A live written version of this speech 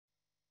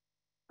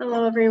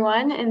Hello,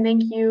 everyone, and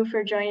thank you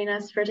for joining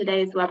us for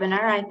today's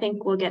webinar. I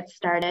think we'll get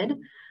started.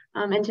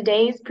 In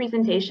today's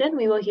presentation,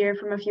 we will hear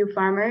from a few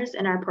farmers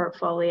in our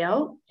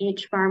portfolio.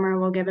 Each farmer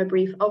will give a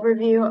brief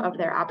overview of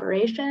their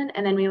operation,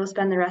 and then we will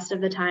spend the rest of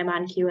the time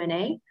on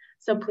Q&A.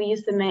 So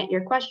please submit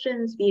your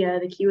questions via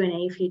the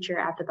Q&A feature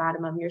at the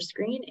bottom of your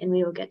screen, and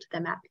we will get to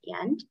them at the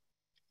end.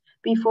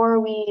 Before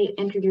we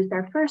introduce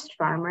our first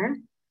farmer,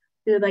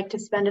 we would like to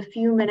spend a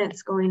few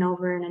minutes going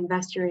over an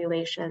investor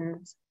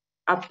relations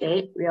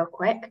update real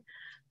quick.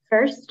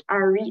 First,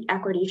 our REIT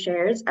equity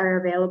shares are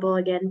available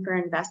again for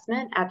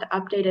investment at the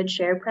updated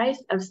share price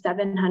of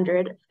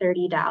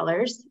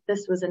 $730.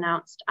 This was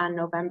announced on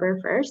November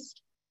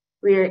 1st.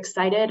 We are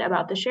excited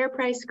about the share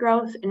price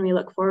growth and we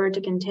look forward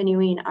to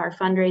continuing our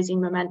fundraising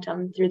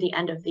momentum through the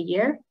end of the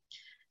year.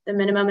 The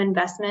minimum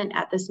investment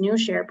at this new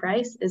share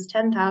price is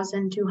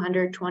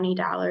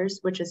 $10,220,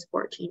 which is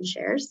 14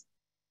 shares.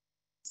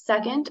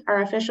 Second,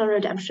 our official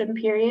redemption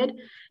period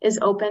is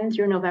open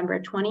through November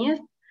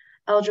 20th.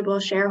 Eligible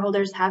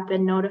shareholders have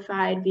been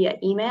notified via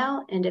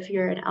email, and if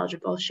you're an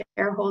eligible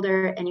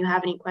shareholder and you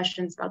have any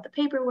questions about the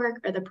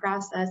paperwork or the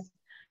process,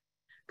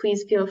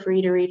 please feel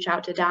free to reach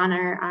out to Donna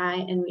or I,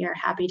 and we are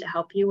happy to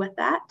help you with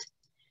that.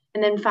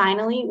 And then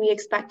finally, we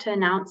expect to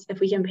announce if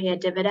we can pay a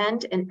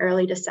dividend in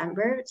early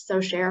December, so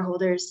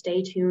shareholders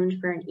stay tuned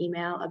for an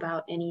email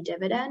about any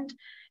dividend.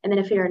 And then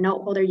if you're a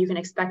note holder, you can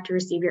expect to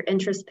receive your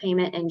interest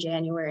payment in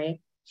January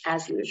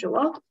as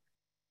usual.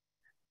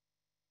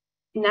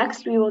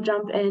 Next, we will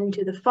jump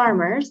into the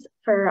farmers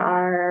for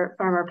our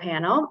farmer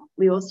panel.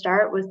 We will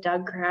start with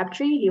Doug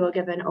Crabtree. He will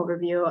give an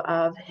overview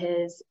of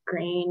his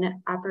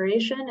grain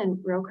operation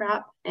and row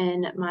crop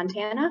in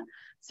Montana.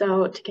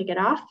 So to kick it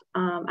off,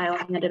 I will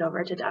hand it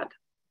over to Doug.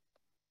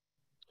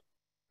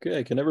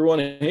 Okay, can everyone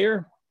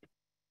hear?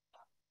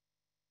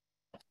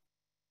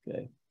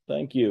 Okay,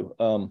 thank you.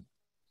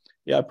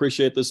 Yeah, I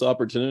appreciate this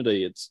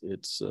opportunity. It's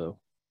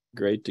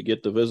great to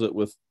get to visit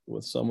with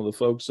some of the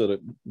folks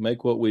that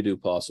make what we do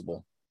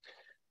possible.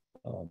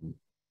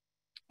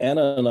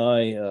 Anna and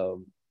I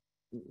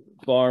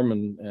farm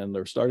and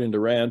they're starting to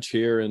ranch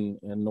here in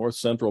north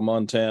central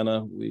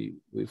Montana. We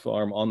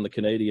farm on the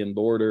Canadian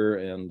border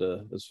and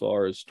as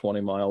far as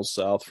 20 miles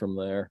south from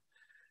there.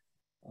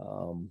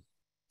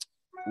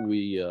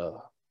 We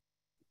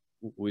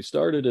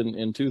started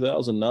in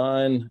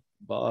 2009,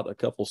 bought a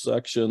couple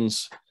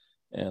sections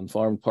and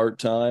farmed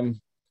part-time,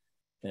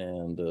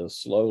 and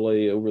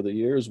slowly over the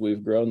years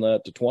we've grown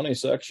that to 20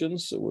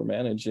 sections, so we're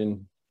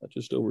managing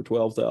just over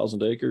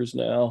 12,000 acres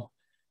now.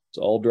 It's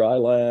all dry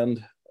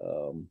land,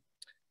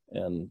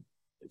 and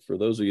for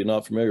those of you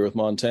not familiar with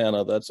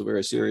Montana, that's a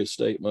very serious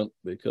statement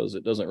because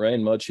it doesn't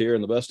rain much here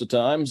in the best of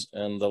times,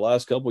 and the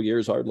last couple of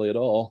years hardly at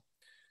all.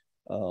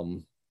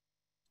 I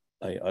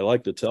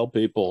like to tell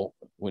people,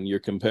 when you're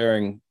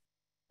comparing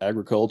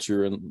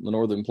agriculture in the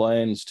Northern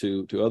Plains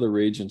to other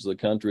regions of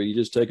the country, you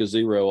just take a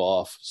zero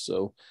off.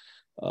 So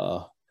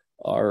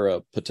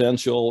our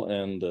potential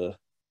and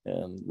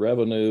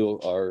revenue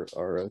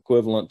are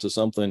equivalent to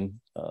something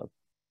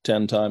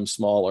 10 times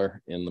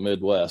smaller in the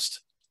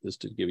Midwest,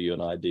 just to give you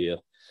an idea.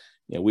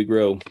 You know, we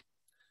grow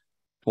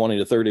 20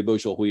 to 30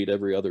 bushel wheat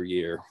every other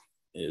year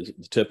is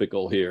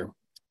typical here,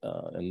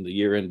 and the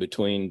year in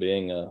between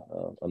being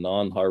a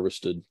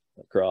non-harvested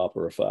crop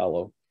or a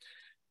fallow.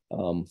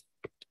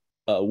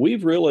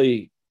 We've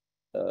really,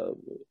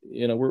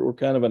 you know, we're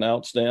kind of an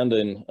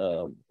outstanding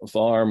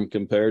farm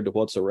compared to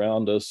what's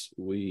around us.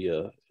 We,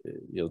 you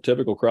know,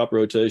 typical crop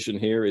rotation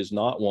here is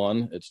not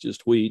one, it's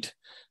just wheat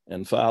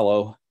and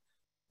fallow.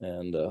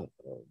 And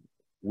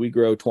we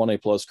grow 20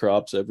 plus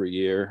crops every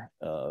year,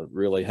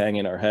 really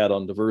hanging our hat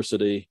on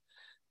diversity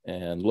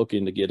and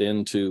looking to get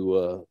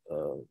into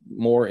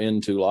more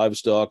into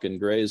livestock and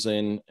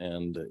grazing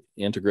and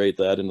integrate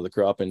that into the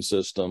cropping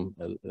system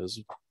as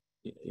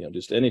you know,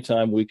 just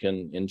anytime we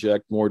can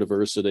inject more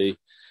diversity,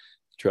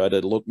 try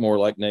to look more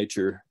like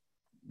nature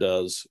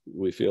does,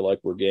 we feel like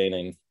we're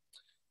gaining.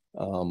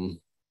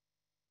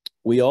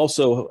 We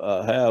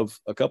also have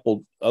a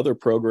couple other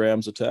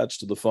programs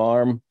attached to the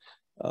farm.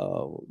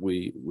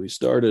 We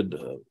started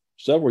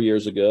several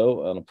years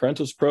ago an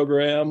apprentice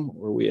program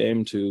where we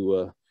aim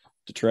to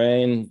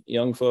train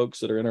young folks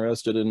that are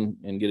interested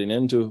in getting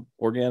into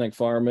organic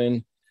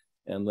farming,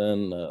 and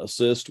then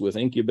assist with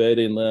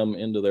incubating them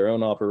into their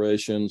own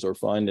operations or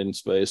finding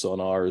space on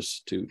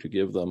ours to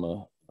give them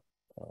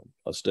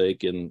a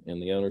stake in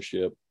the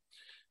ownership.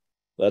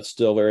 That's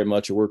still very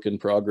much a work in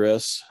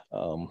progress.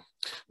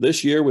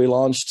 This year we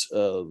launched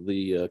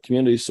the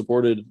Community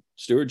Supported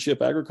Stewardship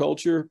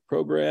Agriculture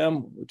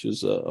Program, which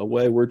is a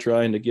way we're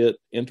trying to get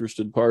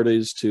interested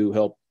parties to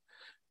help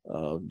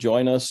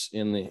join us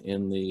in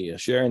the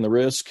sharing the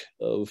risk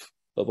of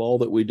all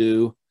that we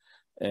do,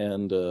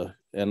 and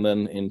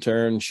then in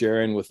turn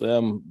sharing with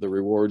them the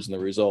rewards and the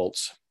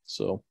results.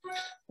 So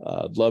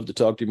I'd love to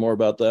talk to you more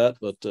about that,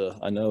 but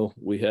I know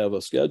we have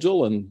a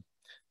schedule and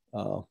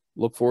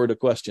look forward to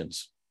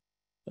questions.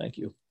 Thank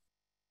you.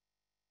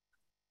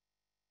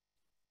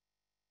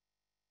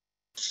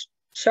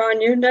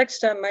 Shawn, you're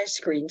next on my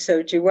screen,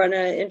 so do you want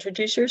to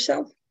introduce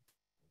yourself?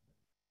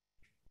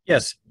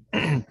 Yes.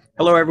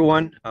 Hello,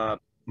 everyone.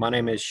 My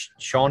name is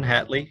Shawn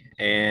Hatley,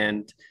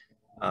 and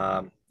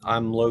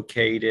I'm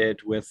located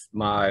with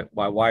my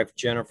wife,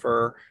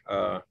 Jennifer,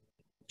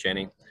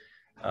 Janie.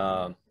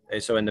 And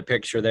so in the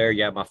picture there,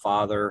 you have my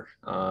father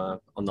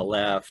on the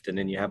left, and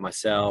then you have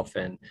myself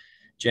and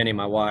Jenny,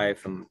 my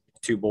wife, and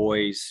two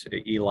boys,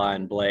 Eli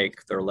and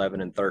Blake. They're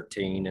 11 and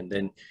 13. And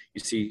then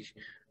you see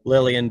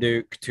Lily and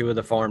Duke, two of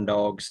the farm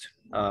dogs.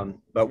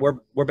 But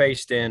we're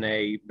based in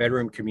a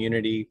bedroom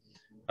community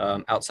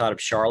outside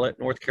of Charlotte,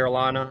 North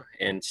Carolina,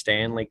 in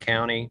Stanley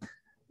County.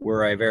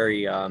 We're a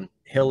very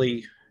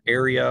hilly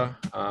area,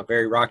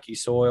 very rocky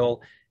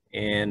soil,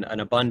 and an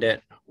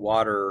abundant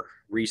water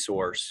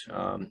resource,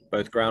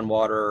 both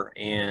groundwater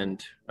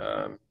and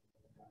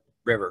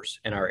rivers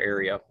in our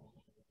area.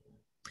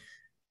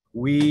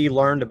 We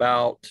learned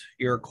about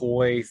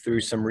Iroquois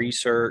through some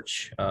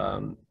research,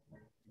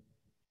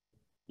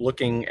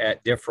 looking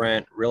at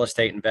different real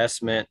estate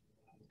investment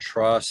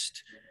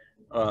trust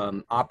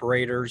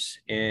operators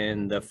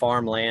in the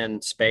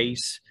farmland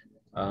space.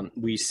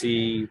 We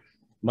see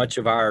much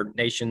of our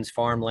nation's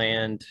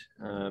farmland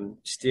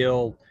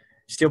still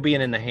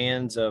being in the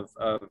hands of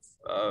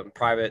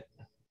private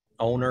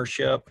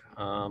ownership,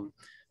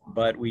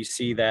 but we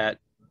see that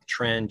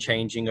trend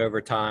changing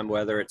over time,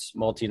 whether it's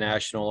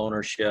multinational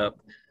ownership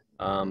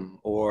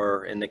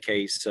or in the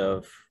case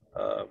of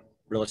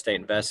real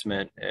estate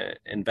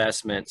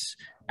investments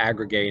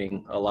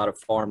aggregating a lot of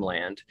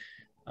farmland.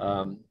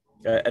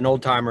 An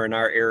old timer in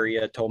our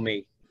area told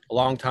me a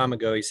long time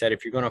ago, he said,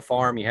 if you're going to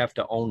farm, you have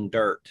to own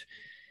dirt.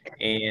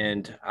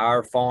 And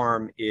our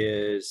farm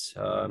is,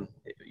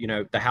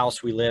 the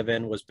house we live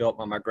in was built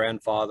by my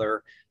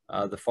grandfather.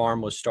 The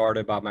farm was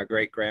started by my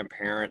great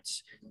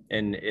grandparents,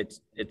 and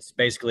it's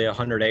basically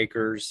 100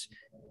 acres.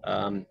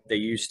 They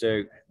used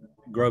to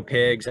grow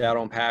pigs out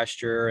on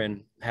pasture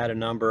and had a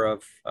number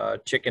of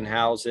chicken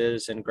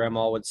houses, and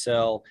grandma would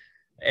sell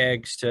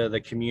eggs to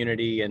the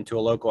community and to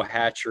a local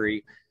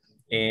hatchery.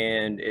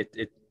 And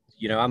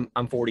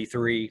I'm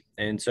 43,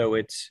 and so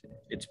it's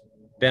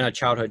been a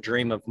childhood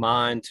dream of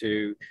mine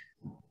to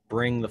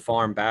bring the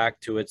farm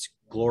back to its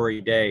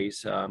glory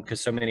days,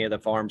 because so many of the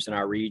farms in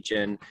our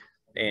region,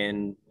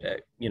 and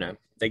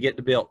they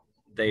get built,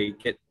 they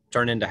get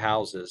turned into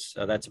houses.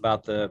 That's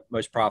about the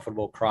most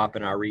profitable crop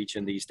in our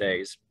region these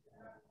days.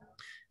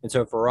 And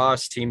so for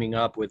us, teaming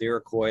up with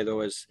Iroquois, there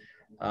was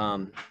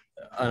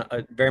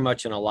very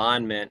much an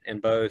alignment in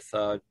both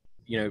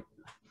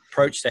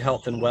approach to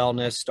health and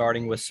wellness,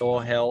 starting with soil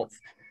health,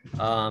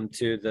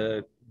 to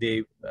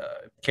the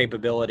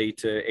capability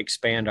to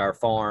expand our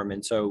farm.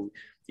 And so,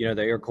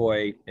 the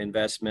Iroquois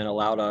investment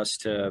allowed us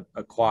to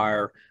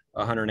acquire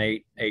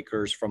 108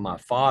 acres from my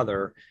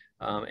father.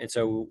 And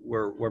so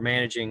we're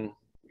managing,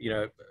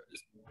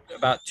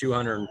 about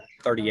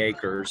 230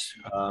 acres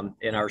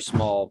in our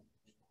small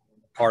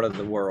part of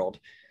the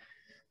world.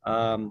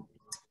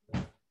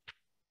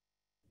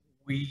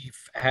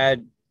 We've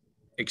had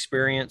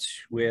experience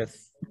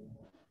with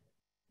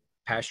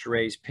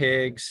pasture-raised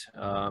pigs,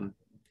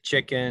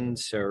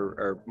 chickens,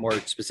 or more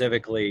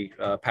specifically,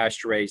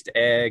 pasture-raised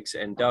eggs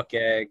and duck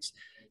eggs.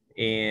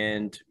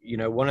 And,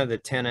 one of the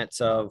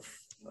tenets of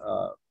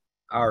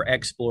our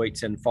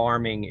exploits in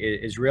farming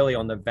is really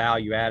on the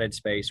value-added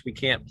space. We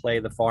can't play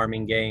the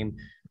farming game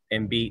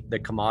and beat the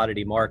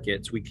commodity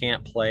markets. We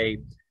can't play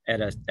at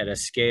a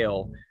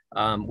scale.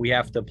 We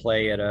have to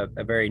play at a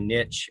very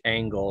niche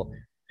angle,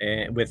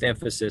 with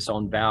emphasis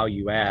on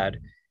value add.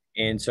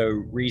 And so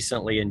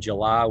recently in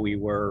July, we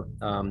were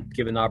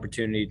given the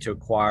opportunity to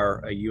acquire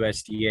a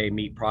USDA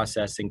meat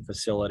processing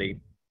facility.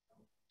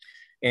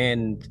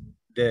 And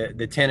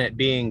the tenet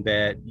being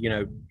that,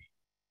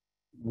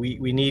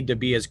 we need to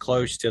be as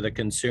close to the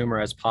consumer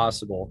as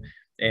possible.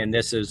 And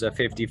this is a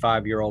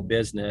 55-year-old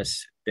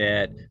business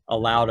that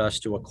allowed us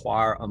to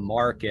acquire a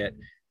market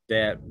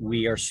that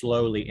we are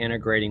slowly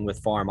integrating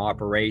with farm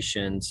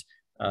operations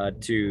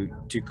to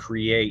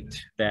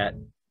create that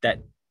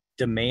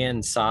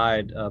demand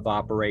side of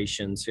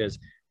operations. Because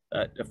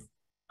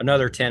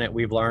another tenet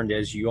we've learned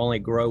is you only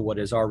grow what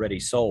is already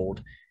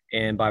sold.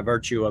 And by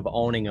virtue of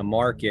owning a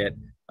market,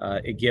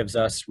 it gives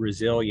us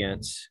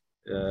resilience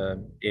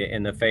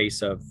in the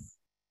face of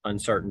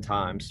uncertain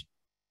times.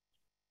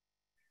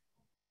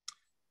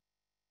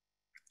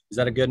 Is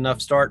that a good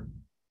enough start?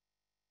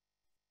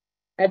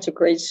 That's a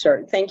great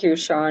start. Thank you,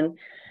 Shawn.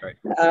 Right.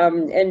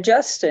 And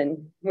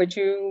Justin, would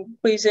you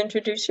please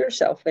introduce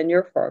yourself and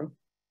your farm?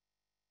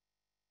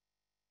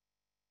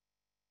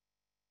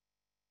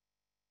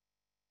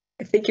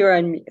 I think you're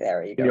on mute.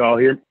 There you go. Can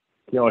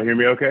you all hear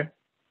me okay?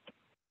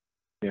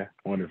 Yeah,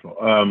 wonderful.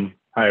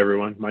 Hi,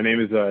 everyone. My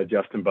name is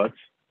Justin Butts.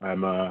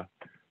 I'm a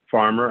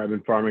farmer. I've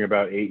been farming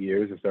about 8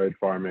 years. I started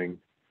farming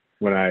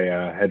when I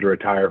had to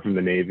retire from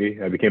the Navy.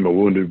 I became a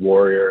wounded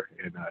warrior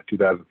in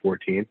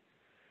 2014.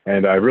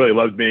 And I really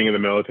loved being in the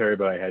military,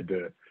 but I had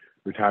to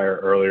retire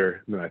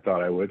earlier than I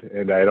thought I would.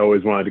 And I had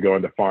always wanted to go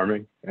into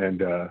farming.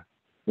 And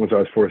once I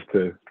was forced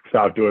to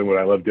stop doing what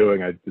I loved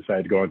doing, I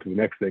decided to go on to the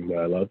next thing that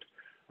I loved.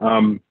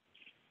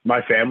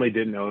 My family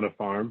didn't own a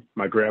farm.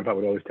 My grandpa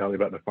would always tell me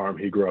about the farm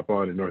he grew up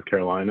on in North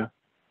Carolina.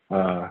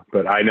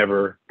 But I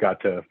never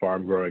got to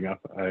farm growing up.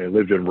 I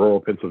lived in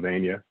rural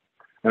Pennsylvania,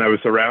 and I was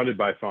surrounded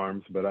by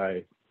farms, but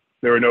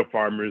there were no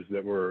farmers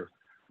that were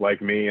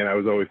like me. And I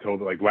was always told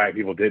that like black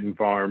people didn't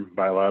farm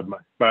by a lot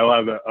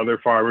of the other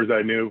farmers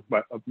I knew,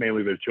 but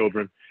mainly their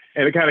children.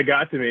 And it kind of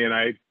got to me, and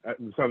it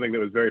was something that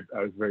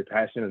I was very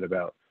passionate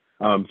about.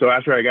 So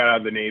after I got out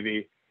of the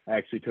Navy, I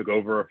actually took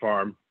over a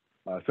farm.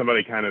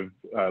 Somebody kind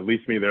of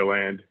leased me their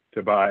land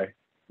to buy.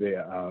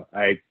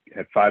 I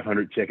had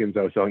 500 chickens.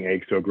 I was selling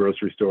eggs to a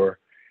grocery store.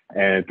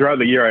 And throughout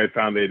the year, I had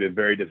found they had been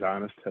very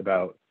dishonest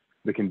about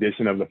the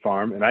condition of the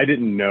farm. And I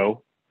didn't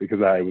know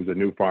because I was a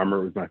new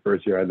farmer. It was my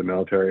first year out of the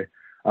military.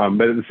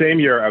 But at the same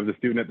year, I was a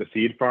student at the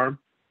seed farm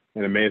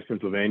in Emmaus,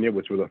 Pennsylvania,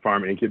 which was a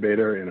farm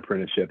incubator and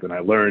apprenticeship. And I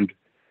learned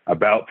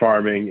about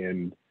farming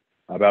and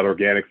about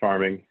organic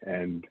farming.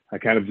 And I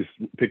kind of just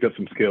picked up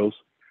some skills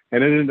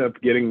and ended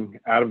up getting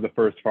out of the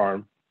first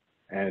farm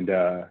and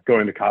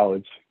going to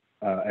college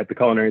at the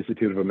Culinary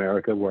Institute of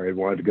America, where I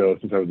wanted to go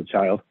since I was a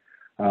child.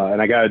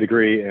 And I got a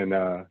degree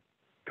in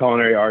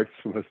culinary arts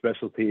with a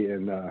specialty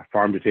in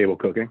farm-to-table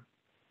cooking.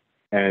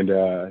 And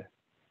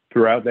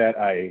throughout that,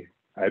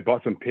 I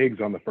bought some pigs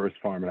on the first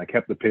farm, and I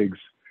kept the pigs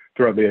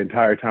throughout the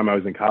entire time I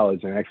was in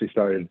college, and I actually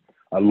started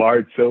a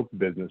large soap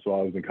business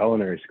while I was in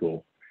culinary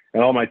school.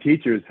 And all my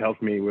teachers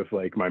helped me with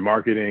like my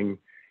marketing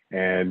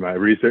and my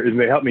research, and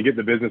they helped me get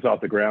the business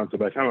off the ground. So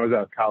by the time I was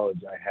out of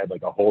college, I had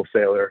like a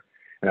wholesaler,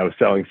 and I was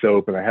selling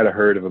soap, and I had a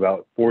herd of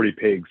about 40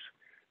 pigs.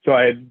 So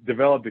I had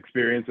developed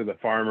experience as a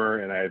farmer,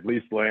 and I had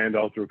leased land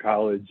all through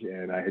college,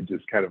 and I had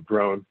just kind of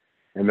grown.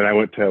 And then I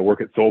went to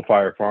work at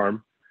Soulfire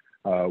Farm,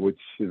 which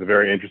is a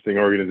very interesting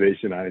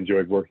organization. I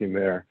enjoyed working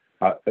there.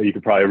 You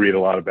could probably read a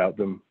lot about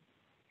them.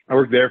 I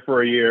worked there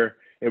for a year.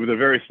 It was a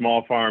very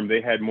small farm.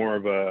 They had more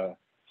of a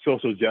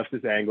social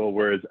justice angle,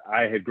 whereas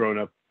I had grown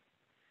up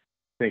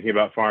thinking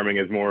about farming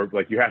as more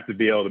like you have to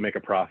be able to make a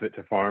profit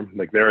to farm.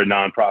 Like they're a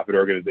nonprofit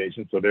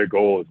organization, so their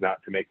goal is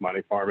not to make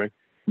money farming.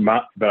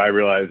 But I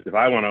realized if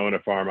I want to own a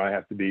farm, I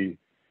have to be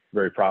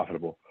very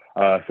profitable.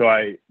 So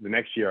the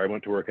next year I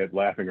went to work at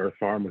Laughing Earth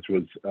Farm, which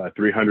was a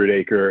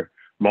 300-acre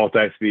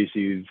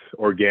multi-species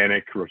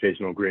organic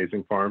rotational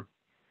grazing farm.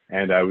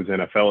 And I was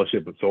in a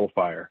fellowship with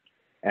Soulfire.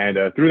 And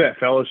through that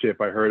fellowship,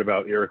 I heard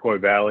about Iroquois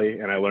Valley,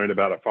 and I learned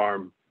about a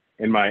farm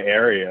in my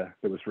area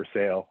that was for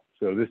sale.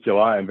 So this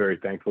July, I'm very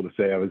thankful to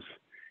say I was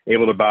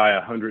able to buy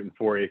a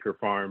 104-acre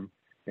farm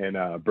in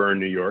Bern,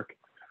 New York.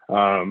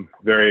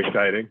 Very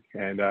exciting.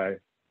 And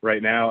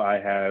right now I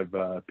have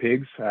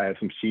pigs, I have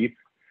some sheep,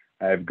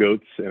 I have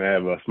goats, and I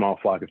have a small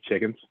flock of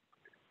chickens.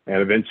 And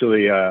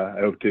eventually I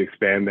hope to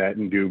expand that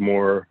and do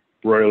more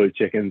broiler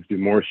chickens, do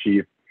more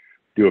sheep,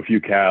 do a few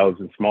cows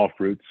and small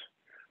fruits.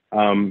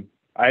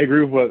 I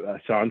agree with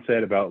what Shawn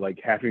said about like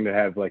having to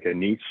have like a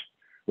niche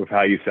with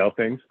how you sell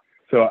things.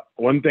 So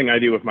one thing I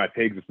do with my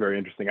pigs is very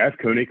interesting. I have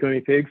Kune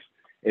pigs.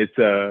 It's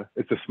the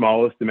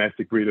smallest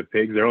domestic breed of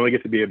pigs. They only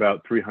get to be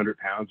about 300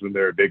 pounds when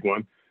they're a big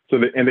one.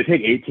 And they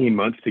take 18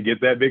 months to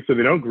get that big, so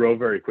they don't grow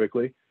very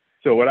quickly.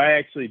 So what I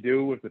actually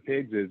do with the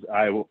pigs is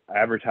I will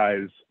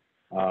advertise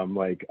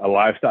like a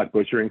livestock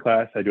butchering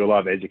class. I do a lot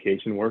of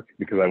education work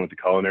because I went to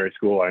culinary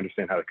school. I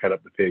understand how to cut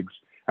up the pigs.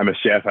 I'm a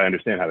chef. I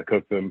understand how to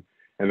cook them.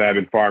 And I've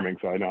been farming,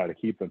 so I know how to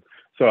keep them.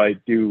 So I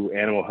do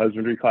animal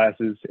husbandry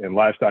classes and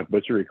livestock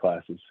butchery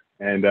classes.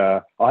 And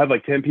I'll have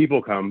like 10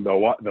 people come. They'll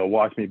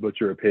watch me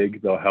butcher a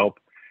pig. They'll help.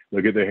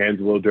 They'll get their hands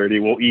a little dirty.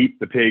 We'll eat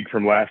the pig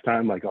from last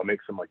time. Like I'll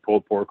make some like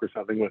pulled pork or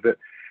something with it.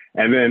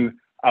 And then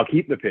I'll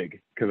keep the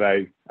pig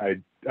because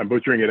I'm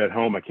butchering it at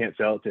home. I can't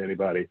sell it to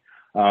anybody.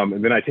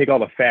 And then I take all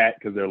the fat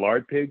because they're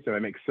lard pigs, and I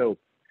make soap.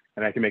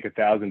 And I can make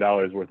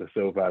 $1,000 worth of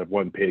soap out of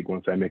one pig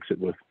once I mix it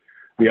with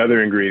the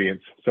other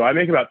ingredients. So I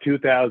make about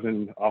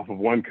 $2,000 off of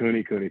one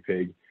Kune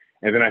pig,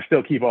 and then I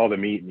still keep all the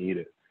meat and eat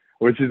it,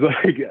 which is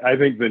like, I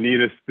think the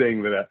neatest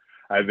thing that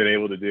I've been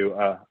able to do.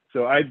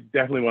 So I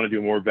definitely want to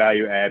do more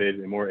value added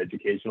and more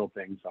educational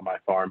things on my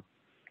farm.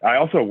 I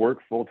also work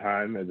full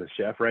time as a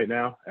chef right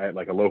now at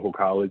like a local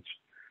college,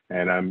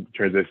 and I'm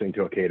transitioning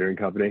to a catering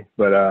company.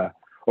 But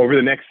over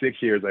the next 6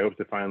 years, I hope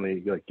to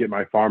finally like get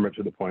my farm up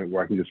to the point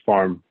where I can just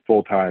farm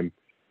full time,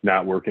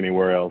 not work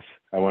anywhere else.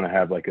 I want to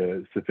have like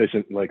a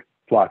sufficient like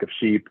flock of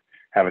sheep,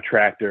 have a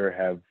tractor,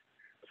 have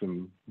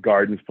some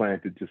gardens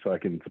planted just so I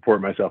can support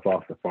myself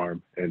off the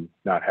farm and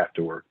not have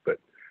to work. But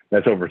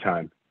that's over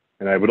time.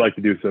 And I would like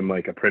to do some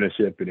like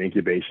apprenticeship and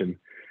incubation,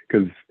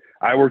 because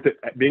I worked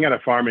being at a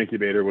farm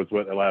incubator was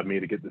what allowed me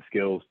to get the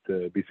skills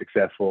to be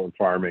successful in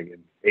farming.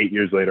 And 8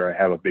 years later,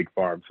 I have a big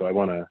farm. So I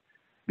want to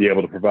be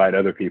able to provide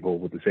other people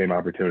with the same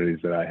opportunities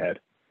that I had.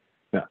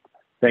 Yeah.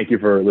 Thank you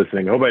for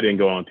listening. I hope I didn't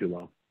go on too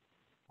long.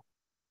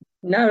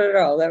 Not at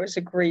all. That was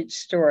a great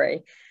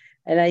story.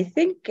 And I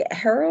think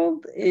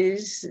Harold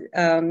is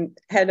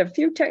had a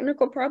few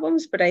technical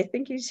problems, but I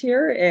think he's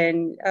here.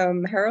 And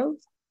Harold,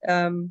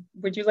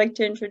 would you like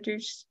to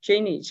introduce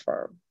Janie's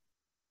farm?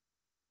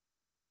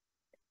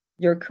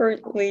 You're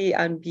currently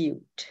on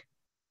mute.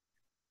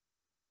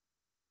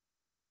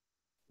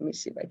 Let me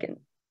see if I can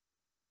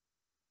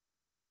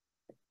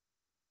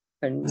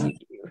unmute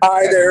you.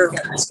 Hi there.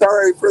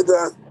 Sorry for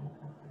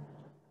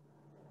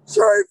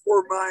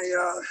my,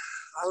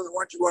 I don't know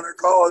what you want to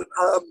call it.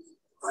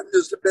 I'm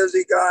just a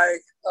busy guy.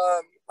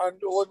 I'm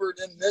delivered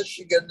in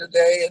Michigan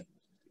today, and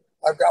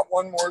I've got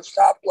one more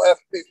stop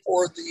left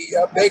before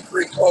the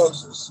bakery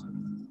closes.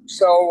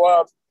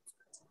 So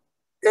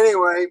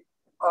anyway,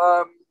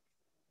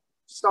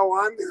 so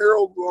I'm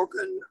Harold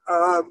Wilken.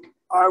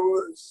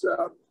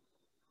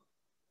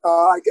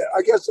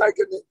 I guess I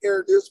can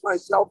introduce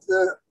myself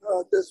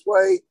this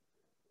way.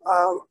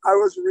 I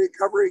was a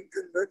recovering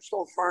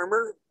conventional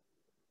farmer.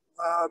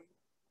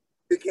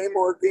 Became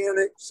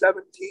organic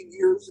 17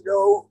 years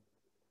ago.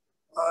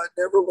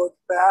 Never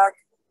looked back.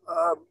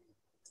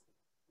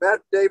 Met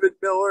David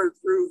Miller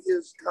through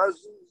his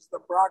cousins, the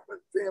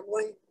Brockman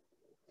family.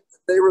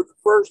 They were the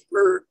first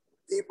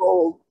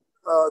people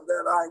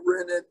that I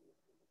rented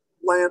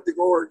land to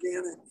go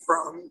organic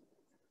from.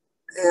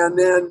 And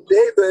then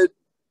David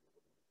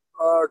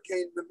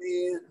came to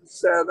me and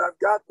said, I've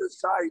got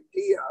this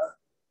idea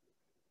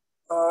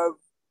of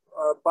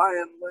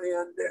buying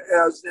land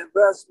as an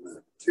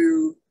investment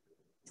to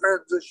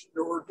transition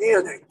to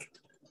organic.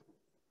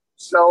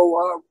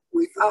 So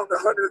we found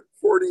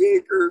 140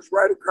 acres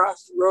right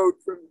across the road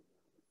from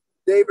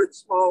David's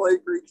small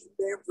acreage in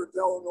Danforth,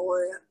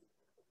 Illinois. And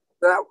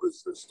that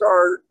was the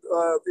start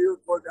of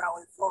Iroquois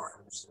Valley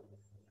Farms.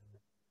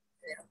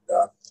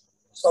 And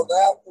so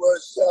that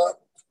was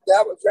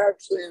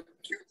actually in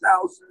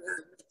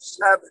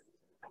 2007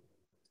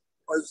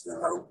 was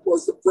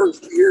the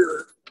first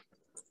year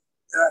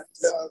that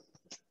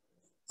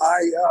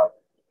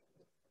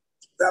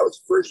that was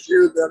the first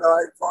year that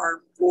I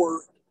farmed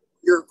for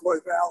Iroquois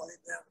Valley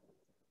then.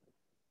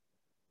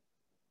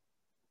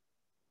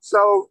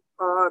 So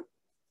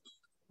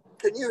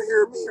can you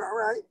hear me all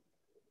right?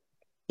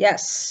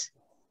 Yes.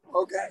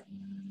 Okay.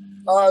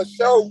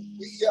 So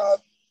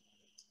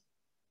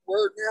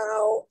we're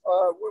now,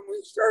 when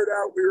we started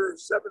out, we were a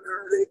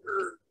 700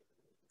 acre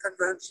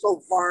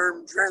conventional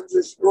farm,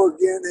 transition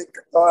organic.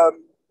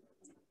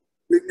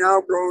 We've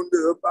now grown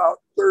to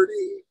about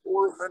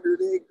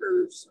 3,400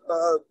 acres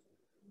of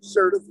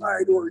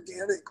certified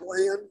organic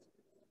land.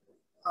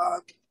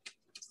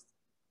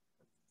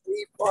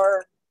 We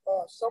farm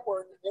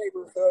somewhere in the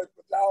neighborhood,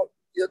 without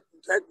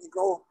getting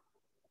technical,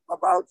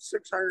 about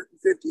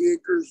 650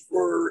 acres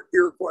for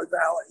Iroquois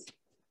Valley.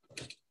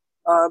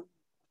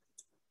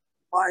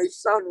 My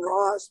son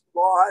Ross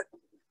bought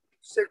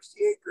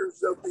 60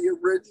 acres of the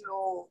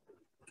original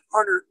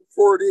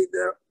 140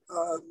 that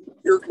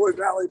Iroquois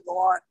Valley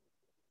bought.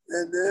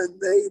 And then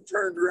they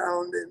turned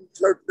around and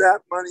took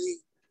that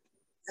money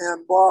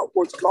and bought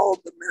what's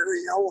called the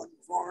Mary Ellen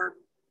Farm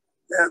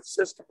at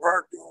Sister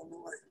Park,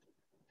 Illinois.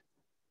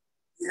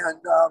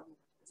 And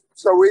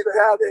so we've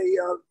had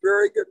a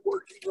very good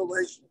working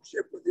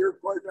relationship with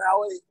Iroquois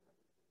Valley.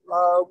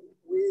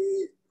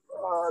 We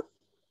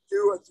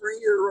do a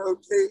 3-year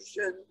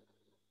rotation,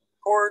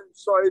 corn,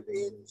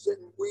 soybeans,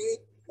 and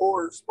wheat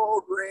or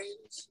small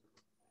grains.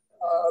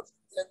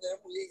 And then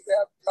we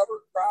have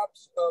cover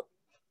crops of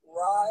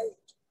rye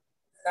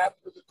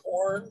after the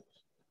corn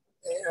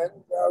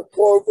and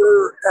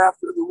clover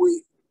after the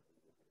wheat.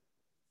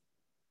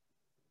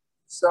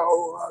 So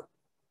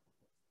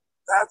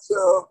that's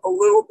a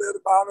little bit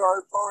about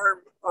our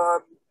farm.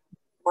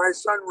 My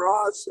son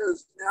Ross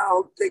has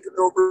now taken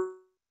over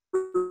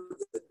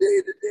the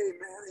day-to-day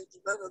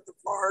management of the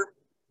farm.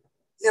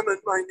 Him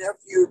and my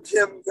nephew,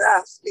 Tim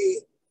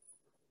Vasty,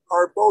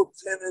 are both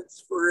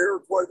tenants for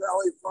Iroquois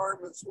Valley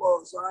Farm as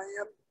well as I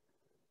am.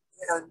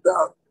 And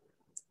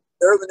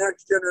they're the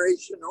next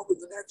generation. Over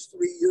the next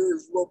 3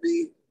 years, we'll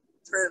be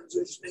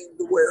transitioning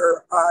to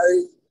where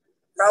I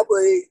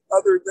probably,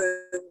 other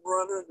than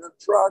running a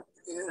truck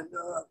and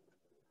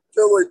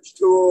tillage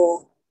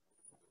tool,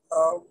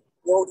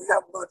 won't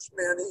have much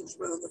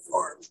management of the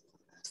farm.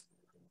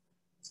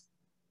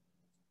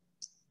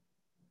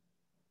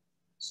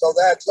 So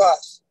that's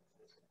us.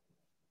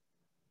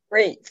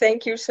 Great.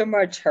 Thank you so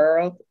much,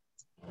 Harold.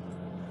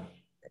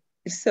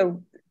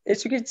 So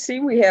as you can see,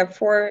 we have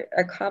 4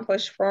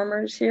 accomplished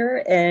farmers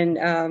here,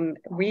 and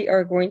we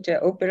are going to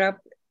open up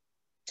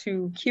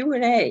to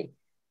Q&A.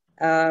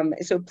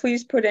 So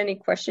please put any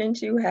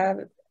questions you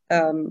have.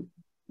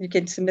 You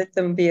can submit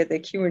them via the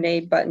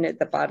Q&A button at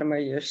the bottom of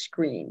your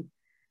screen.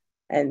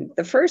 And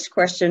the first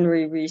question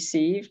we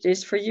received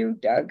is for you,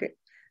 Doug.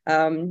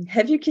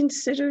 Have you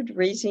considered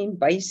raising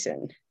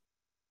bison?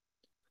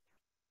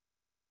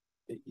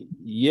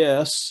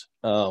 Yes.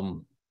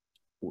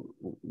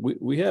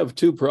 We have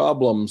 2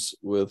 problems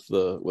with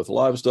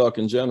livestock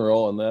in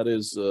general, and that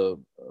is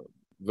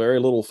very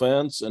little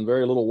fence and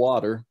very little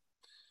water.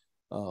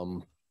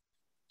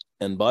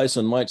 And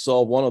bison might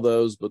solve one of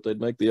those, but they'd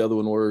make the other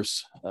one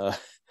worse.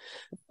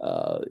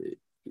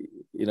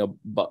 You know,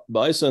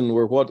 bison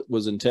were what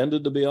was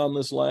intended to be on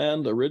this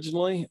land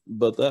originally,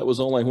 but that was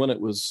only when it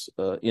was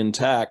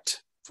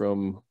intact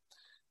from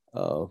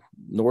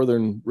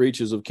northern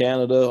reaches of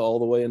Canada all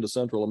the way into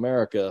Central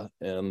America.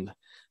 And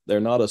they're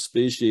not a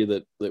species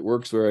that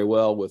works very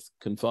well with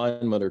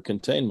confinement or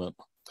containment.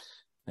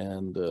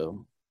 And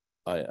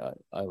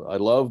I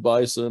love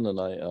bison, and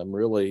I'm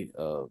really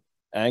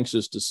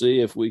anxious to see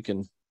if we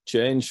can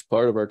change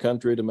part of our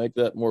country to make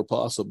that more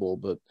possible.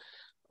 But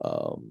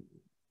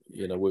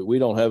you know, we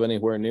don't have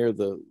anywhere near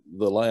the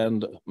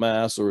land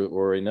mass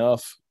or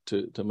enough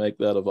to make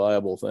that a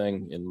viable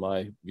thing, in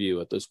my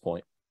view, at this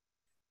point.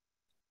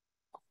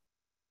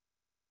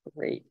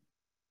 Great.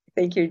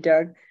 Thank you,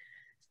 Doug.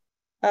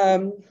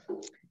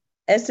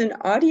 As an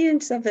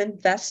audience of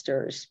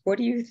investors, what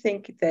do you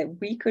think that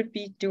we could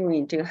be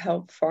doing to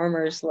help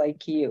farmers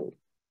like you?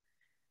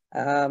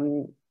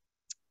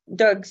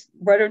 Doug,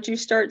 why don't you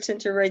start,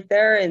 since you're right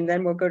there, and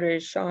then we'll go to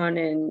Shawn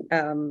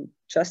and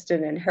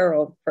Justin and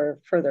Harold for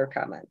further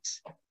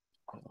comments.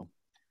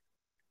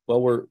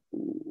 Well,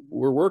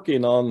 we're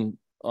working on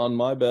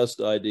my best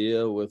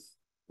idea with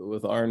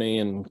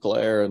Arnie and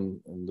Claire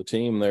and the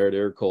team there at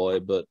Iroquois,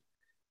 but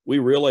we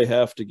really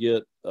have to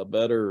get a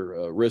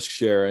better risk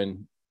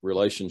sharing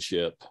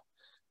relationship.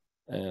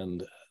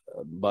 And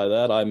by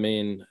that, I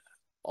mean,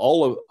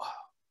 all of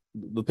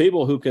the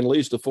people who can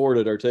least afford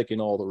it are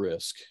taking all the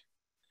risk.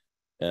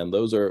 And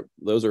those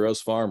are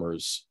us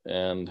farmers.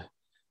 And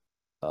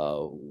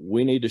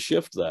we need to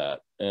shift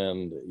that.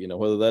 And, you know,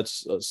 whether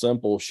that's a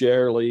simple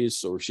share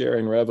lease or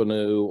sharing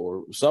revenue,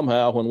 or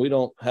somehow when we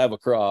don't have a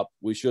crop,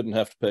 we shouldn't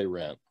have to pay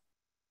rent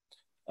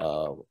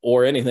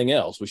or anything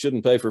else. We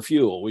shouldn't pay for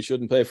fuel. We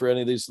shouldn't pay for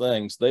any of these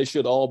things. They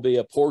should all be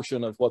a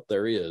portion of what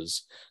there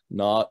is,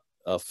 not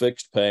a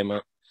fixed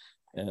payment.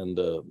 And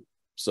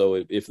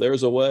so if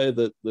there's a way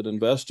that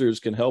investors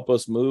can help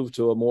us move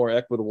to a more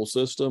equitable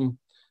system,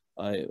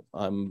 I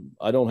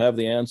don't have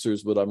the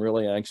answers, but I'm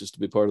really anxious to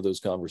be part of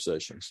those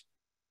conversations.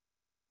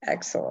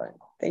 Excellent.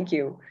 Thank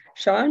you.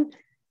 Shawn,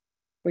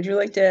 would you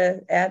like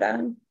to add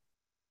on?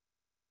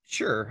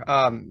 Sure.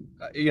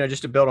 You know,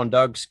 just to build on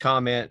Doug's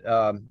comment,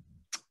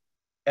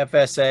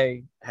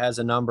 FSA has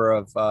a number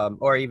of,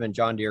 or even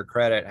John Deere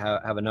Credit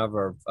have a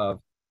number of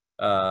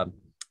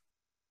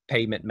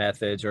payment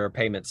methods or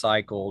payment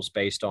cycles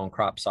based on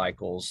crop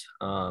cycles.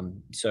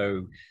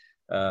 So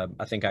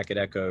I think I could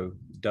echo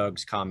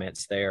Doug's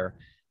comments there.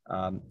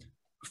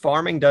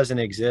 Farming doesn't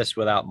exist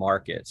without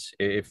markets.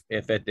 If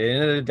at the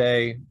end of the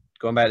day,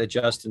 going back to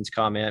Justin's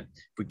comment,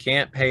 if we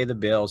can't pay the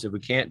bills, if we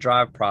can't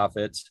drive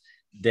profits,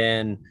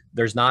 then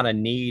there's not a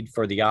need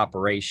for the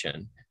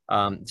operation.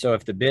 So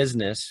if the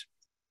business,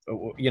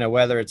 you know,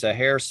 whether it's a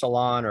hair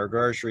salon or a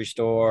grocery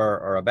store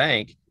or a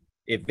bank,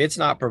 if it's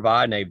not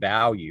providing a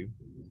value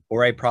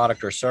or a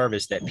product or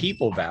service that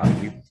people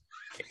value,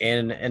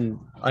 and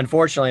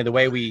unfortunately the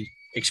way we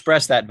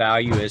express that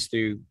value is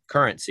through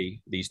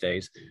currency these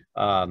days,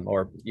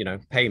 or, you know,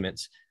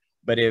 payments.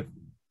 But if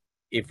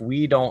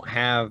we don't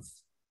have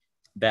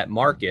that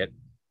market,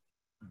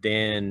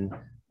 then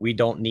we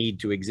don't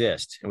need to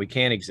exist, and we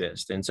can't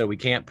exist. And so we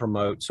can't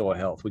promote soil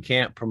health. We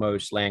can't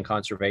promote land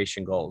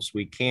conservation goals.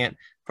 We can't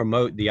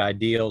promote the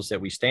ideals that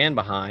we stand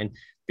behind,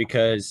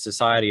 because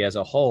society as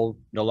a whole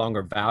no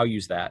longer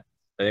values that.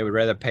 They would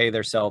rather pay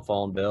their cell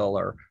phone bill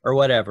or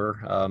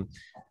whatever,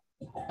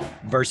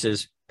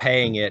 versus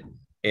paying it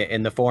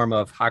in the form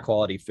of high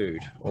quality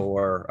food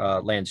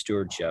or land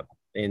stewardship.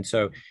 And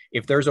so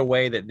if there's a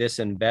way that this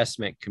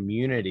investment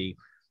community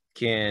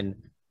can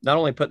not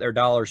only put their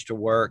dollars to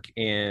work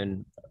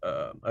in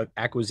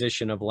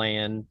acquisition of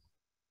land,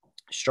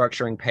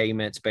 structuring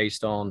payments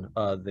based on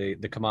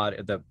the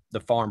commodity, the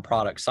farm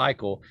product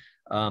cycle,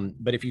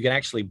 but if you can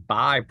actually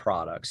buy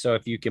products, so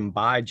if you can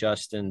buy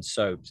Justin's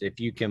soaps, if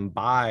you can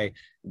buy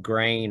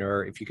grain,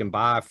 or if you can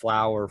buy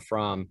flour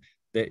from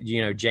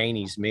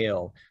Janie's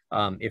mill,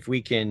 if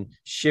we can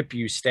ship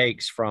you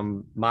steaks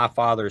from my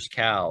father's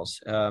cows,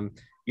 I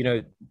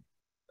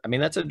mean,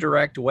 that's a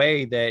direct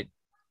way that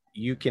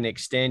you can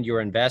extend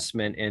your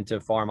investment into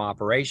farm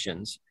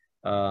operations.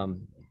 That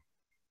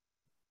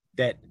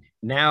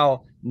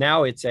now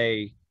it's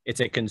a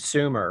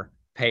consumer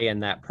paying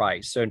that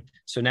price.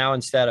 So now,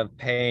 instead of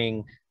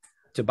paying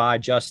to buy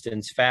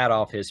Justin's fat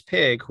off his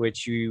pig,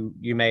 which you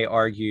may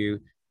argue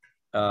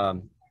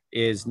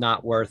is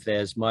not worth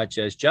as much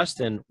as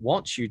Justin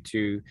wants you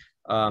to,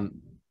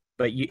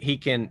 but he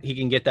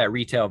can get that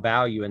retail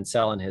value in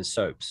selling his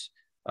soaps,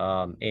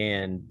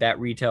 and that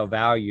retail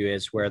value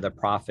is where the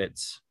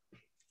profits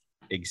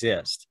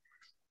exist.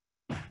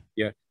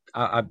 Yeah,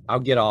 I'll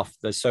get off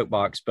the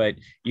soapbox, but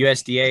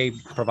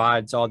USDA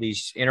provides all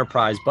these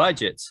enterprise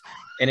budgets,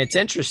 and it's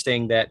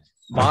interesting that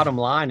bottom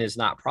line is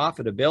not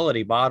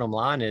profitability. Bottom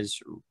line is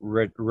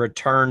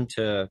return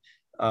to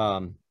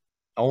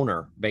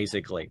owner,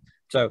 basically.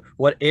 So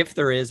what if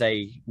there is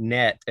a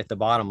net at the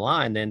bottom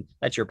line, then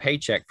that's your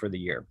paycheck for the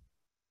year.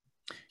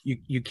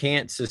 You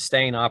can't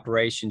sustain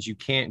operations. You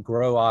can't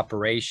grow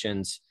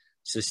operations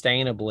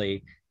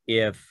sustainably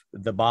if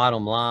the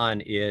bottom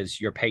line is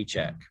your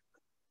paycheck.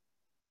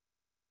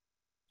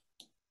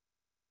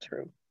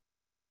 True.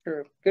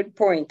 Good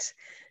point.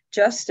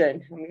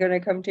 Justin, I'm going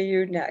to come to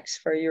you next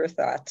for your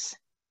thoughts.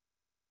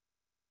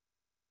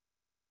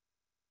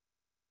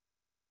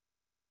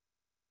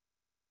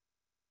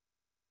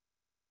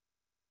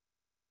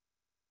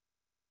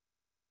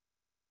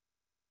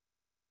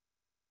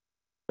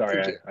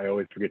 Sorry, I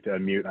always forget to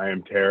unmute. I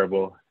am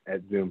terrible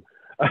at Zoom.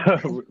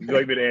 Would you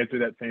like me to answer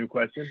that same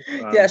question?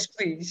 Yes,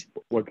 please.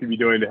 What can you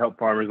be doing to help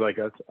farmers like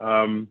us?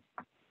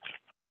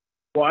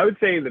 Well, I would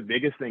say the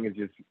biggest thing is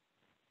just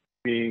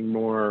being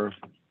more.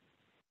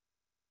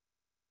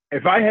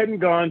 If I hadn't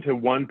gone to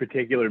one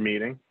particular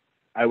meeting,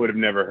 I would have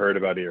never heard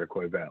about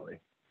Iroquois Valley.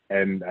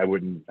 And I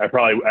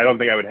don't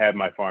think I would have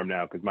my farm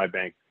now because my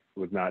bank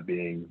was not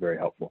being very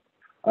helpful.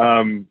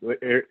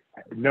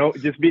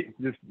 Just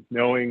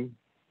knowing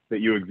that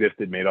you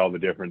existed made all the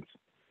difference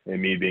in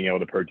me being able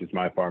to purchase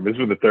my farm. This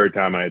was the third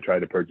time I had tried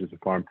to purchase a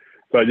farm.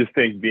 So I just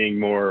think being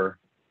more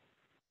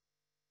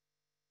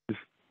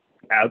just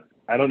out,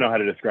 I don't know how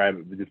to describe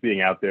it, but just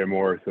being out there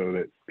more so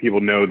that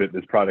people know that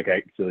this product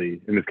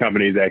actually, and this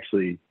company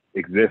actually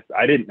exists.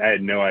 I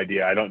had no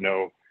idea. I don't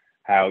know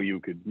how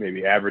you could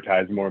maybe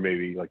advertise more,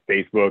 maybe like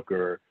Facebook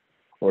or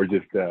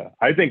just,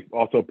 I think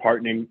also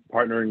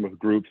partnering with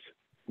groups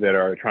that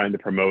are trying to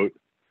promote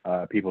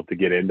people to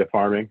get into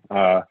farming.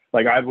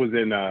 Like I was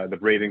in the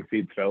Braiding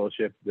Seeds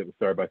Fellowship that was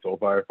started by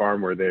Soulfire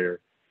Farm, where they're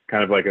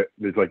kind of like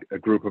there's like a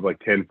group of like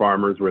 10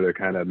 farmers where they're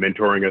kind of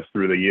mentoring us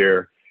through the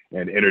year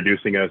and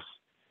introducing us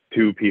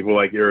to people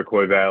like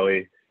Iroquois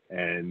Valley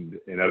and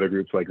other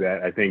groups like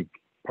that. I think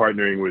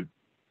partnering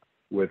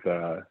with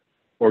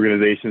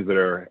organizations that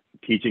are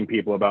teaching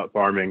people about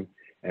farming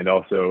and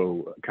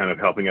also kind of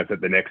helping us at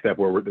the next step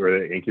where we're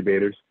the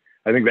incubators.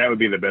 I think that would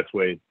be the best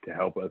way to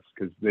help us,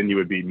 because then you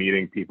would be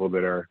meeting people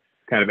that are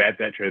kind of at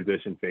that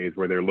transition phase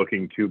where they're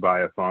looking to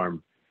buy a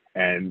farm.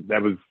 And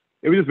it was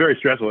just very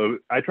stressful.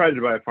 I tried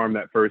to buy a farm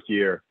that first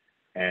year,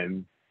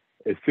 and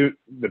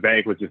the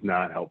bank was just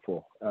not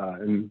helpful.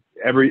 And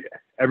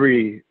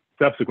every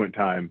subsequent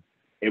time,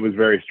 it was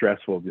very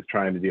stressful just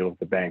trying to deal with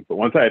the bank. But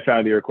once I had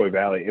found Iroquois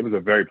Valley, it was a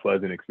very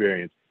pleasant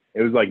experience.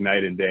 It was like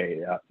night and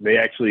day. They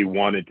actually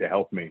wanted to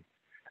help me.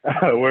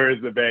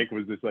 Whereas the bank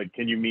was just like,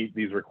 can you meet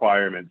these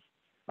requirements?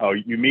 Oh,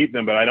 you meet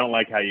them, but I don't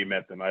like how you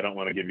met them. I don't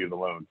want to give you the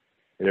loan.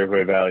 And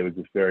Iroquois Valley was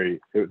just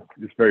very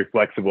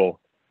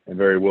flexible and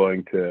very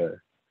willing to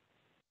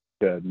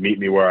meet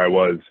me where I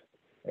was,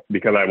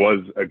 because I was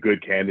a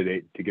good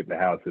candidate to get the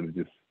house.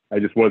 I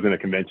just wasn't a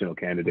conventional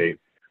candidate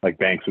like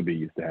banks would be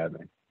used to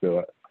having.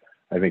 So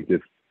I think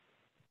just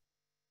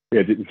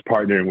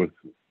partnering with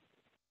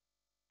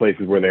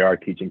places where they are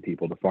teaching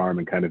people to farm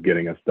and kind of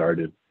getting us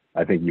started,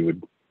 I think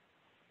you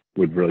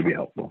would really be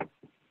helpful.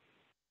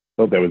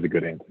 Hope that was a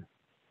good answer.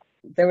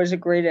 That was a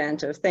great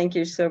answer. Thank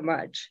you so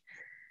much.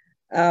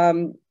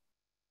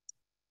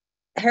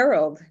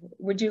 Harold,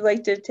 would you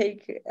like to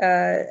take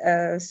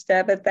a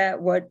stab at that?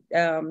 What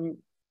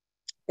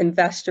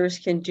investors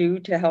can do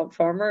to help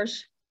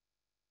farmers?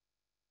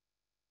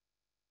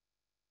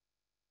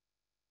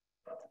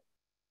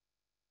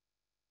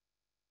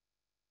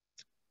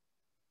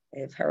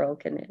 If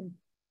Harold can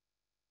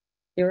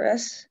hear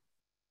us.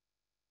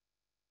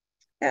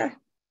 Yeah,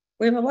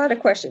 we have a lot of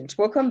questions.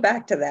 We'll come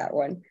back to that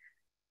one.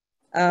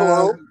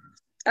 Hello,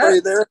 are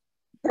you there?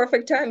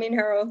 Perfect timing,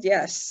 Harold,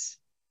 yes.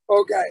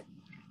 Okay,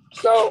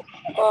 so,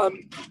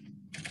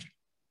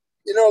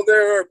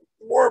 there are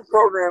more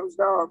programs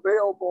now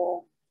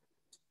available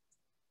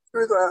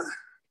through the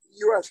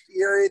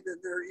USDA than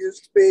there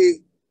used to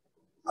be,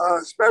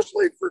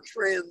 especially for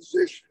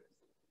transition.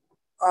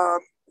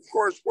 Of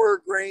course, we're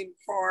a grain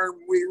farm.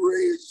 We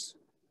raise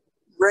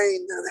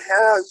grain that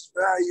has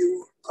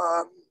value,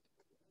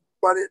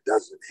 but it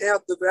doesn't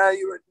have the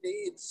value it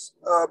needs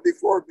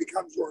before it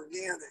becomes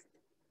organic.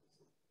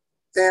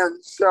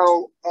 And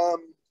so,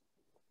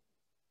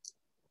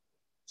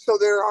 so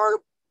there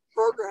are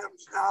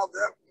programs now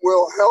that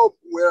will help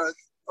with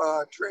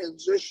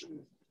transition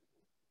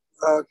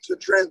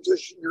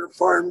your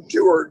farm to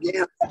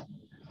organic.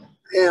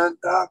 And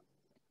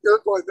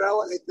Iroquois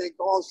Valley, I think,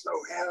 also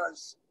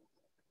has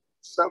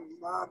some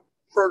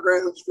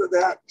programs for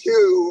that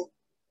too.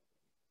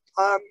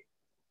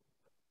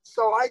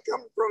 So I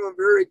come from a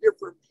very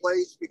different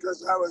place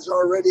because I was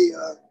already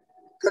a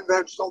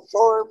conventional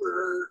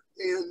farmer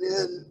and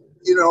then,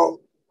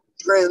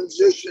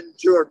 transitioned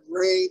to a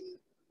grain,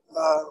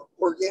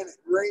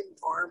 organic grain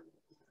farm.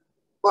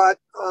 But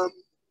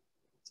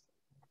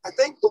I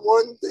think the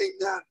one thing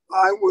that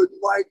I would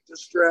like to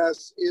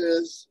stress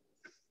is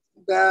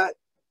that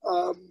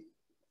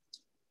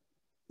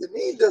you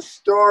need to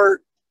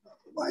start,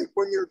 like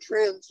when you're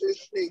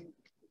transitioning,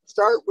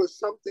 start with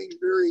something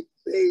very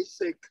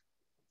basic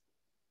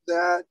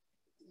that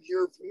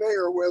you're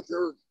familiar with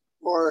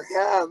or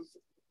have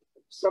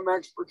some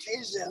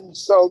expertise in,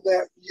 so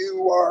that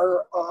you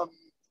are,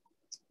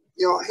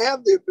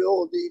 have the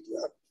ability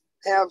to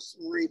have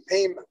some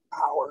repayment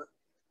power.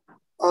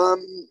 I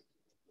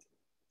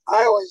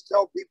always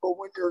tell people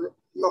when you're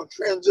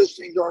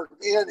transitioning to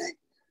organic,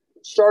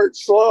 start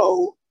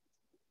slow.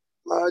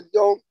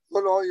 Don't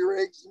put all your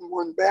eggs in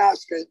one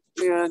basket.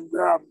 And,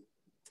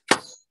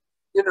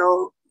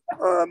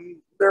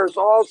 there's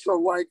also,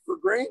 like for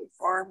grain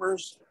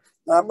farmers,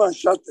 I'm going to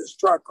shut this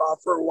truck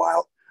off for a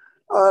while.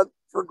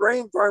 For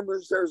grain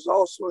farmers, there's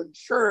also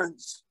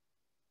insurance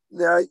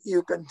that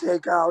you can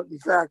take out. In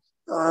fact,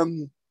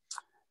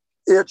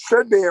 it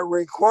should be a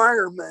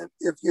requirement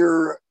if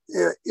you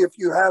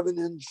have an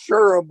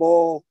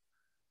insurable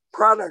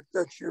product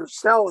that you're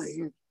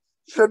selling,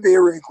 should be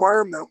a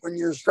requirement when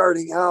you're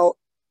starting out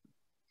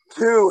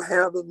to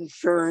have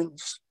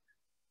insurance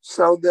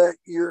so that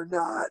you're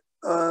not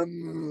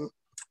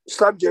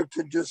subject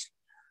to just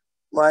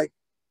like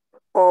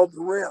all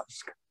the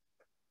risk.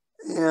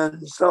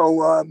 And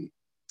so,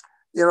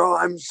 you know,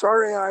 I'm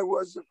sorry I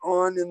wasn't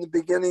on in the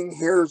beginning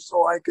here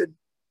so I could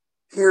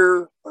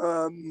hear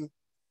two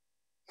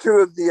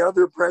of the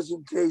other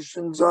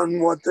presentations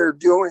on what they're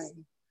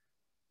doing.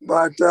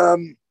 But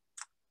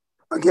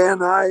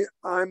again,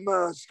 I'm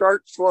a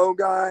start slow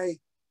guy.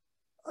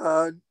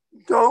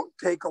 Don't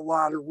take a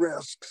lot of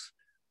risks.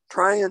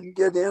 Try and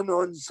get in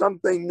on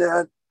something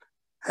that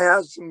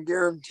has some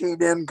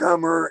guaranteed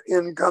income or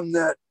income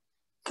that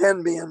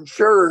can be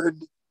insured,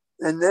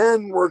 and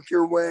then work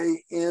your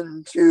way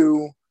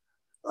into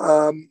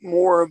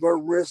more of a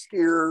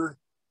riskier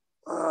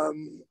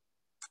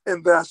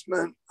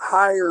investment,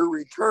 higher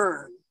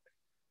return.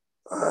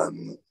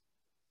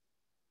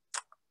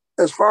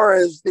 As far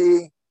as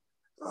the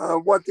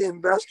what the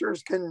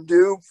investors can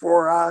do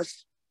for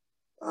us,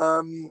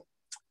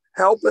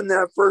 help in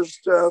that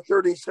first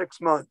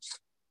 36 months,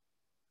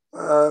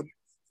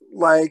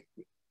 like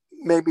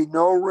maybe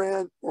no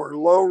rent or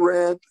low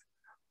rent,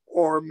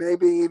 or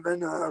maybe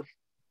even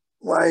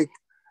like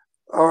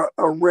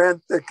a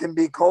rent that can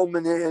be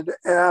culminated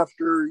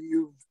after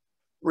you've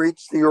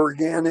reached the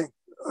organic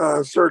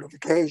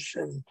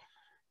certification.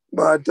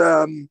 But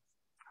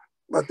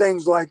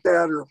things like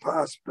that are a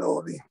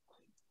possibility.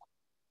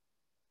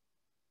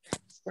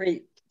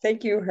 Great.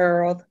 Thank you,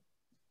 Harold.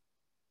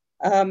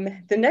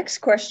 The next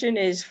question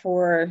is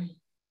for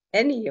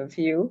any of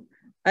you.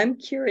 I'm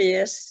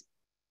curious,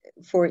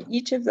 for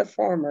each of the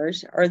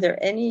farmers, are there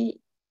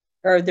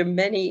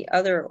many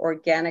other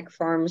organic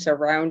farms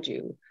around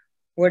you?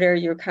 What are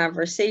your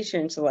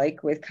conversations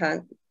like with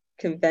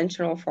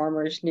conventional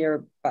farmers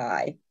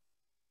nearby?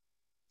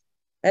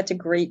 That's a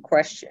great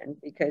question,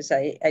 because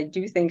I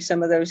do think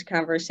some of those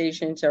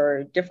conversations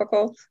are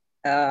difficult.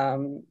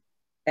 And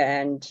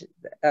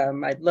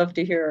I'd love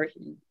to hear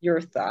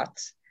your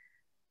thoughts.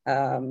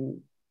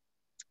 Doug,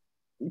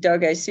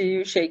 I see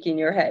you shaking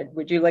your head.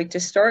 Would you like to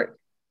start?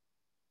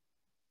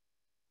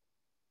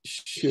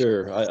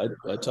 Sure.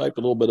 I typed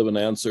a little bit of an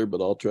answer,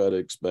 but I'll try to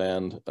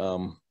expand.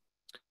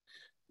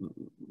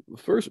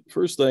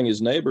 First thing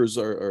is neighbors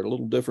are a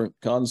little different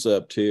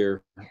concept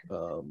here.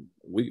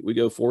 We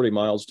go 40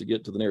 miles to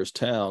get to the nearest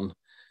town.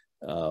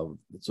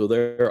 So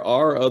there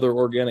are other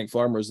organic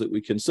farmers that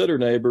we consider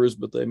neighbors,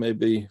 but they may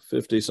be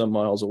 50 some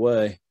miles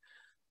away.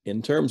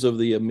 In terms of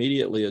the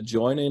immediately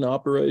adjoining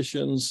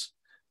operations,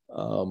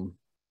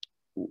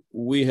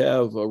 we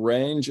have a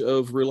range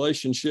of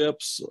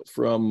relationships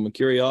from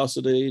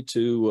curiosity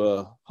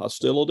to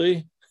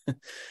hostility.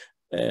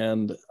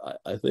 And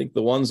I think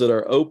the ones that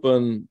are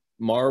open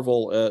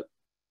marvel at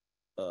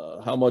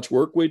how much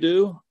work we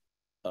do.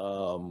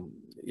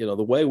 You know,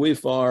 the way we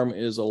farm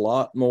is a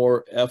lot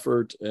more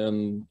effort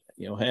and,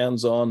 you know,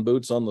 hands-on,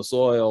 boots on the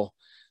soil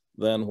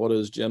than what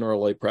is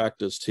generally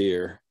practiced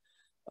here.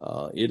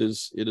 It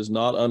is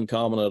not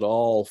uncommon at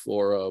all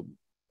for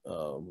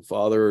a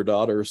father,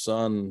 daughter,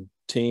 son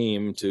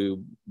team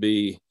to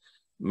be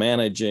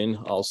managing,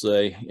 I'll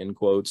say in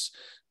quotes,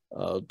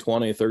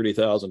 20,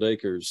 30,000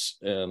 acres.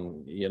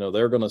 And, you know,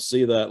 they're going to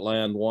see that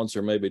land once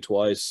or maybe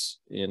twice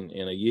in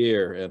a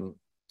year. And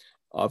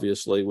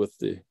obviously with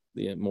the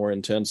more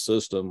intense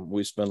system,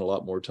 we spend a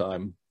lot more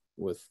time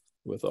with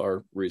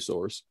our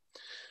resource.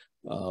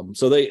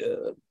 So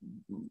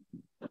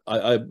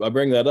I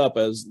bring that up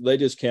as they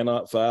just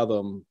cannot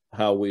fathom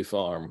how we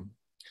farm.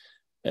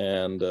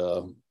 And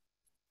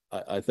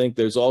I think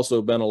there's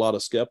also been a lot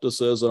of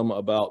skepticism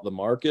about the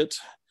market.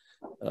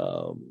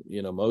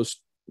 You know,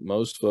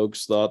 most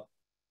folks thought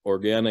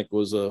organic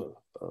was you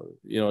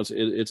know,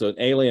 it's an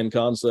alien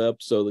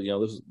concept. So that, you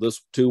know,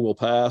 this too will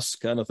pass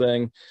kind of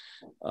thing.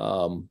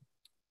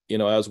 You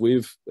know, as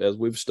we've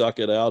stuck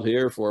it out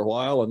here for a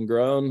while and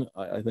grown,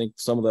 I think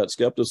some of that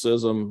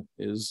skepticism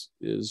is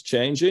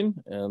changing,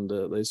 and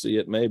they see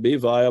it may be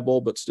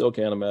viable, but still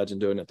can't imagine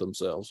doing it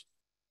themselves.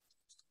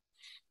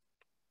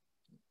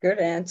 Good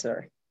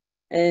answer.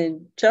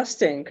 And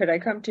Justin, could I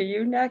come to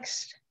you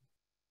next?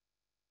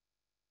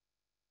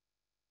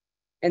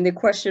 And the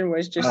question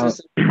was just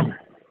as a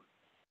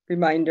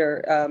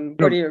reminder,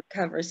 what are your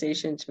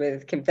conversations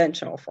with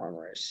conventional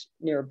farmers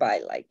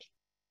nearby like?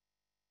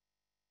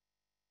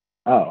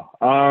 Well,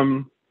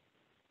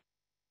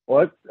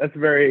 that's a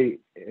very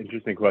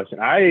interesting question.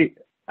 I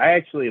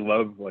actually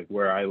love like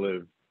where I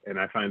live, and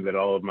I find that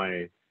all of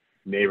my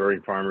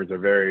neighboring farmers are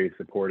very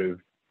supportive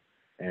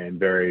and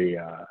very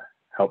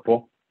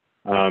helpful.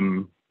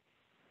 But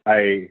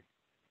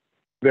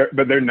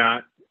they're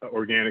not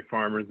organic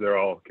farmers. They're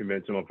all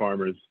conventional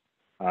farmers.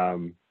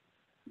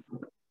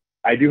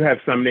 I do have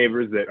some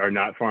neighbors that are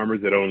not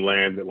farmers that own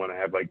land that want to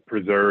have like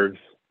preserves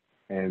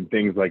and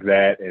things like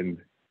that. And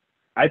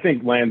I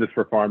think land is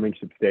for farming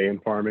should stay in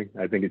farming.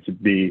 I think it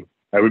should be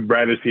I would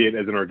rather see it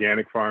as an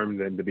organic farm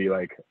than to be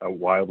like a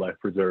wildlife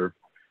preserve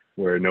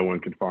where no one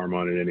can farm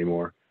on it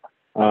anymore.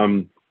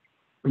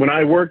 When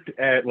I worked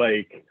at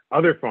like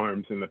other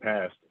farms in the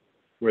past,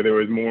 where there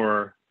was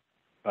more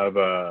of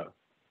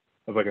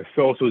like a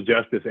social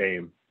justice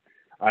aim,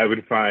 I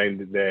would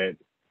find that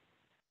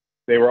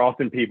they were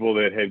often people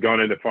that had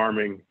gone into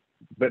farming,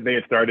 but they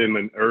had started in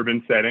an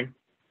urban setting,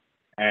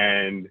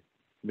 and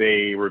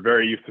they were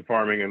very used to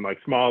farming in like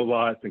small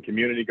lots and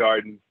community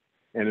gardens,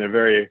 and a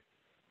very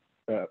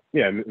and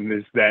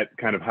there's that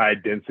kind of high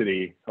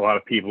density, a lot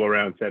of people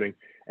around setting.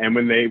 And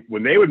when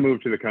they would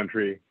move to the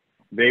country,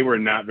 they were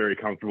not very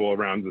comfortable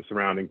around the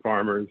surrounding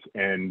farmers,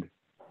 and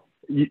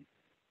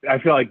I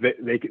feel like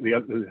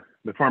the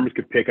farmers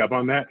could pick up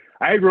on that.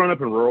 I had grown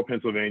up in rural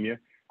Pennsylvania,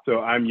 so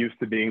I'm used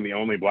to being the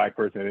only Black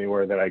person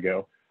anywhere that I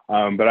go.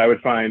 But I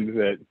would find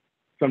that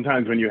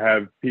sometimes when you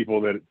have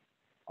people that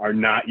are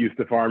not used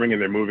to farming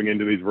and they're moving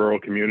into these rural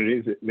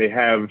communities, they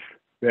have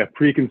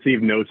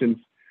preconceived notions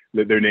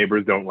that their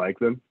neighbors don't like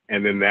them,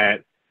 and then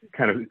that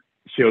kind of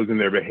shows in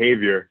their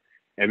behavior,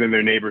 and then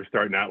their neighbors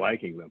start not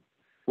liking them.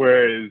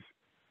 Whereas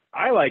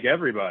I like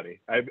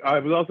everybody. I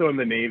was also in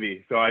the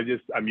Navy, so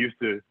I'm used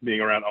to being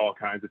around all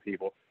kinds of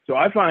people. So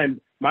I find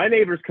my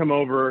neighbors come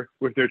over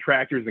with their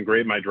tractors and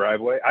grade my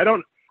driveway.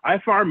 I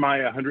farm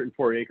my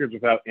 104 acres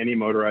without any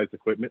motorized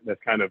equipment.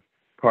 That's kind of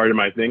part of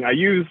my thing. I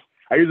use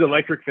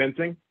electric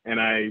fencing, and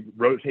I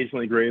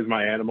rotationally graze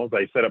my animals.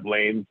 I set up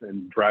lanes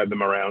and drive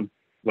them around,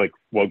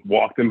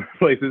 walk them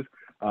places.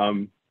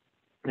 And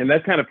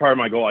that's kind of part of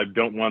my goal. I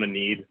don't want to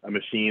need a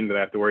machine that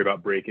I have to worry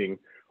about breaking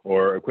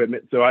or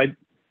equipment. So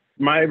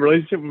my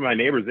relationship with my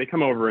neighbors, they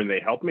come over and they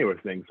help me with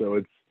things. So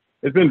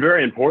it's been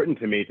very important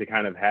to me to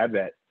kind of have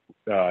that,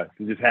 to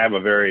just have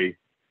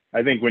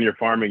I think when you're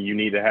farming, you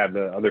need to have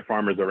the other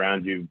farmers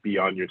around you be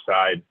on your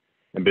side.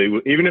 And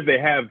even if they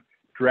have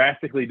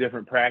drastically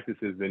different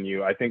practices than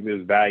you, I think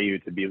there's value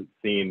to be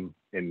seen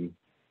in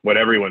what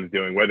everyone's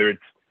doing, whether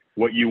it's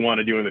what you want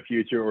to do in the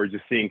future or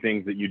just seeing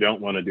things that you don't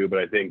want to do. But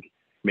I think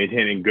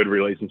maintaining good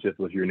relationships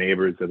with your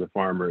neighbors as a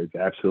farmer is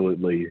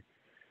absolutely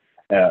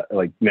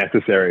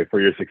necessary for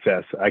your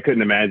success. I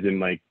couldn't imagine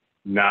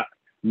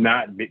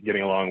not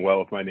getting along well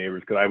with my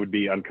neighbors, because I would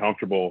be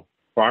uncomfortable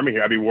farming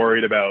here. I'd be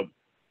worried about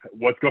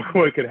what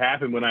could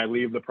happen when I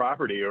leave the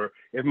property, or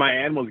if my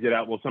animals get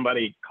out, will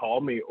somebody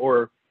call me?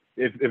 Or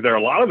if there are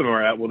a lot of them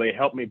are out, will they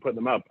help me put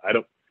them up?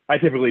 I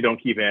typically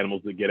don't keep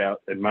animals that get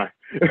out in my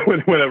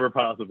whenever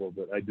possible,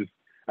 but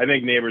I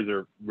think neighbors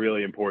are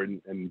really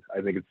important, and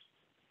I think it's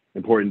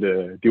important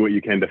to do what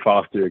you can to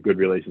foster good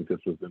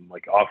relationships with them,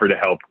 offer to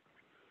help.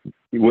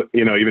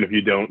 Even if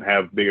you don't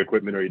have big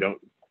equipment or you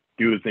don't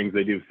do the things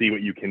they do, see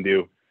what you can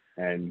do,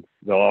 and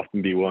they'll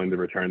often be willing to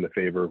return the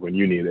favor when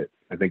you need it.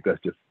 I think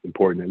that's just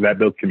important, and that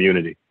builds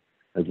community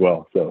as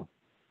well. So,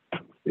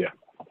 yeah.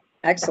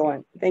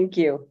 Excellent. Thank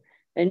you.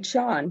 And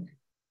Shawn?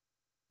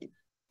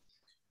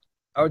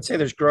 I would say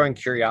there's growing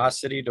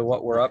curiosity to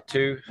what we're up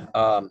to.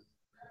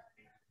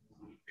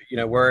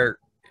 We're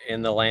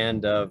in the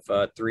land of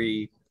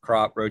 3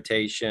 crop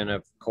rotation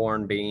of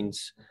corn,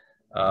 beans,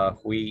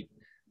 wheat.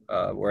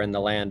 We're in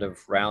the land of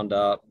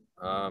Roundup.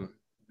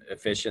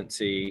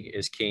 Efficiency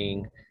is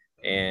king,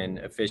 and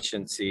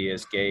efficiency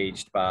is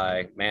gauged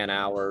by man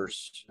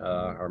hours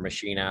or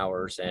machine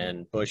hours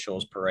and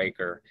bushels per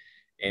acre.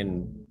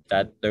 And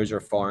those are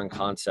foreign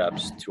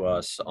concepts to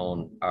us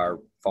on our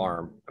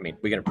farm. I mean,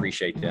 we can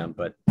appreciate them,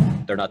 but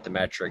they're not the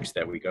metrics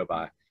that we go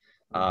by.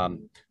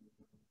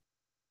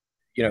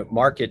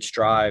 Markets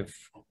drive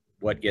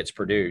what gets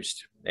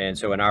produced. And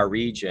so in our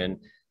region,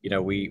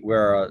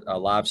 we're a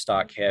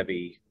livestock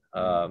heavy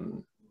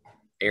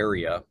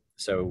area.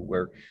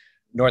 So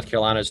North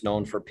Carolina is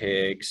known for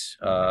pigs,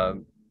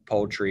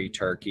 poultry,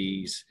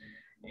 turkeys.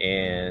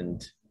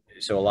 And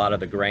so a lot of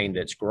the grain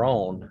that's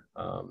grown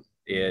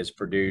is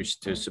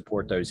produced to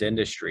support those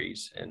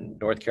industries. And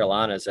North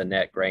Carolina is a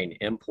net grain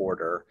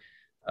importer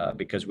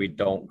because we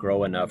don't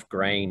grow enough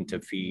grain to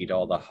feed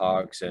all the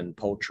hogs and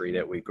poultry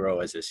that we grow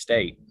as a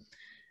state.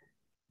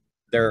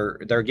 They're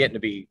getting to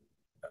be,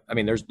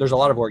 there's a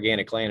lot of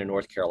organic land in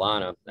North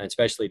Carolina, and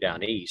especially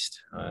down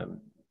east,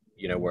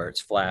 where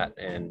it's flat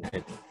and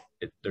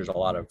there's a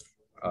lot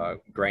of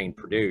grain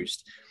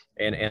produced.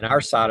 And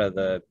our side of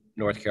the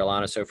North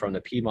Carolina, so from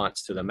the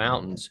Piedmonts to the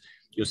mountains,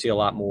 you'll see a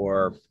lot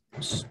more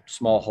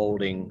small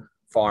holding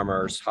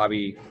farmers,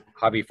 hobby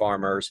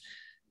farmers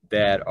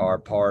that are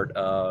part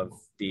of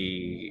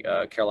the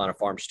Carolina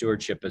Farm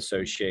Stewardship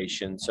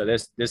Association. So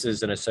this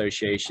is an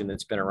association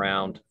that's been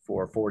around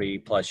for 40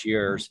 plus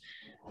years,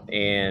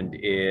 and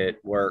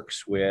it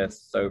works with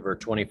over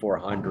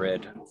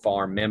 2,400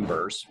 farm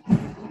members.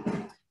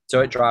 So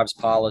it drives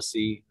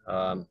policy,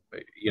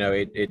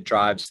 it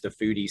drives the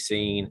foodie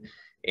scene,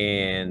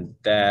 and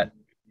that,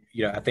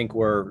 I think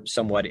we're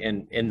somewhat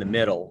in the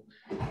middle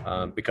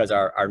because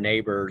our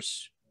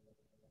neighbors,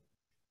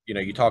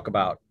 you talk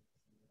about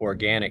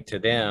organic to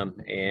them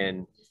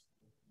and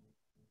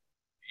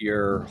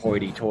you're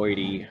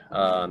hoity-toity,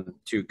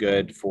 too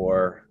good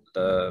for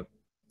the,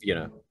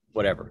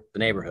 the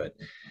neighborhood.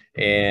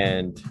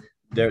 And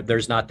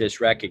there's not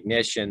this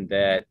recognition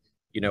that,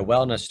 you know,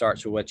 wellness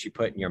starts with what you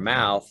put in your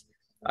mouth.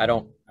 I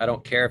don't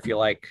care if you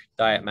like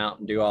Diet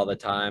Mountain Dew all the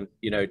time.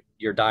 You know,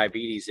 your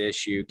diabetes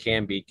issue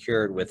can be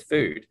cured with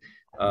food.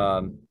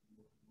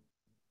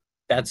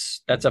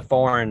 That's a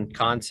foreign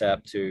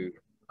concept to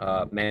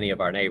many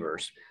of our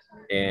neighbors.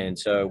 And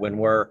so when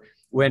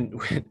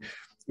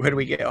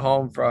we get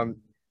home from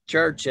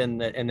church and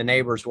the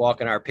neighbors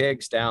walking our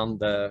pigs down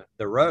the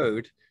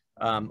road,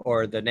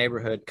 or the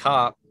neighborhood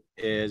cop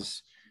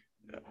is,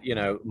 you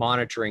know,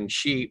 monitoring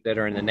sheep that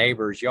are in the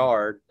neighbor's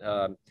yard,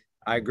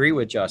 I agree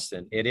with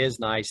Justin. It is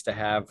nice to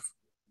have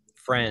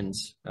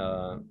friends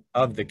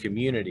of the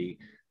community,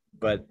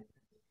 but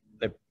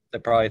they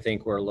probably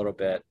think we're a little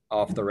bit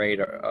off the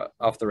radar,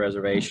 off the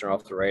reservation, or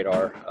off the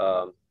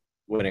radar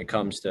when it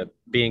comes to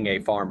being a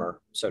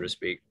farmer, so to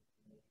speak.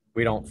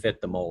 We don't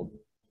fit the mold.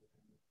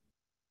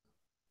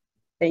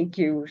 Thank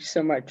you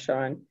so much,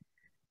 Shawn.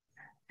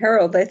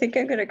 Harold, I think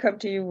I'm going to come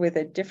to you with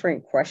a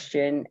different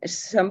question.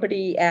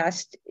 Somebody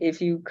asked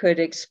if you could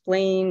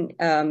explain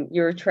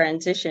your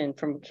transition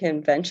from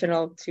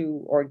conventional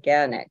to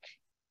organic.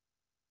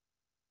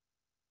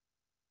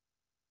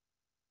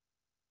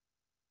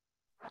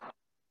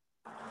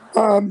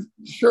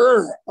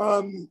 Sure.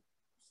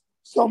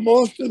 So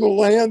most of the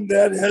land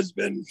that has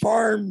been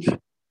farmed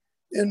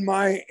in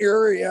my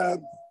area,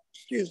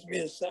 excuse me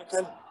a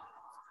second,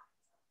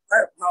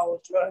 I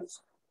apologize.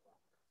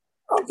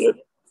 I'll get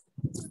it.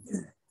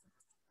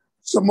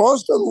 So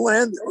most of the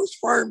land that was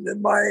farmed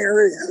in my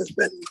area has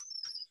been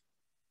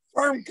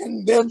farmed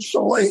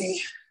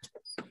conventionally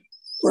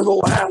for the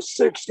last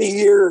 60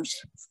 years.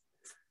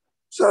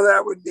 So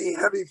that would be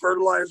heavy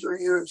fertilizer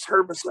use,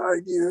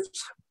 herbicide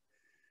use.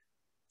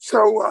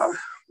 So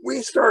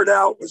we start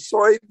out with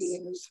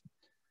soybeans,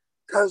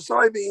 because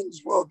soybeans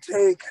will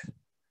take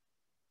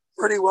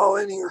pretty well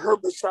any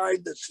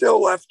herbicide that's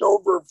still left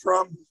over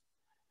from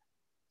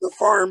the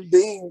farm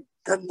being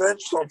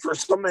conventional for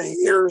so many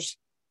years.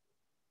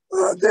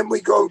 Then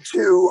we go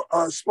to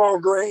small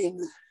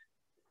grain,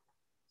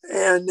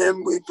 and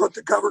then we put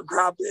the cover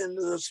crop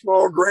into the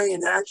small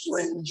grain.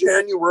 Actually, in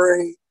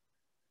January,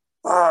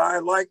 I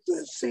like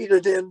to seed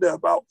it into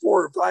about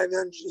 4 or 5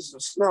 inches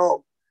of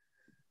snow.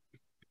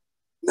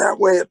 That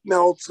way it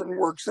melts and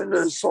works into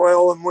the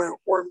soil, and when it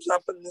warms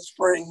up in the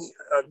spring,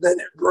 then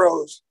it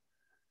grows.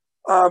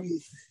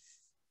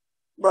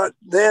 But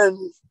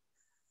then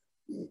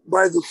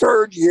by the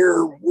 3rd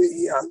year,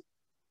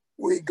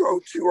 we go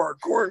to our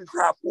corn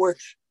crop,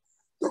 which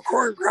the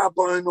corn crop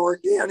on an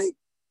organic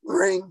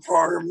grain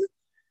farm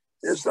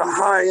is the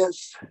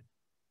highest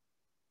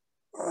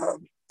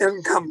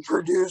income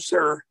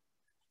producer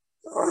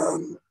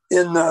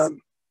in the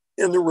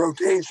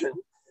rotation.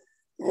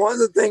 One of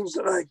the things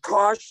that I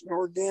caution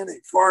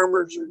organic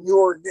farmers or new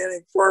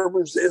organic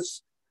farmers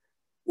is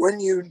when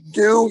you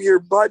do your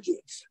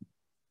budgets,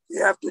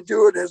 you have to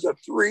do it as a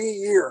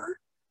 3-year.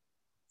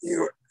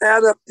 You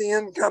add up the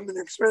income and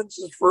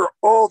expenses for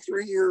all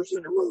 3 years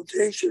in a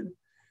rotation,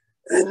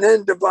 and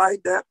then divide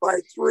that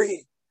by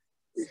 3.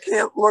 You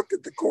can't look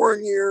at the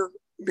corn year,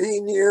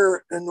 bean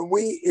year, and the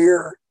wheat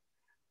year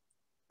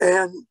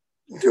and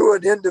do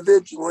it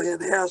individually.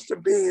 It has to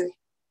be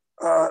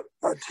a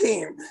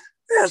team.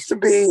 It has to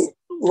be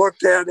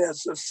looked at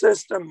as a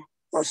system,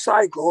 a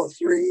cycle of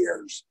 3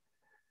 years.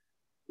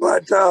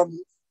 But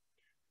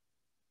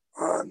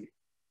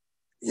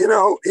you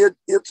know,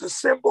 it's a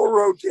simple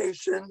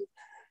rotation.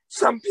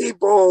 Some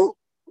people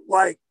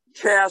like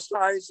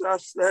chastise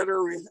us that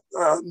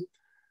are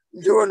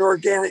doing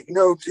organic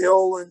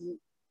no-till and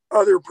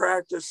other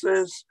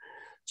practices,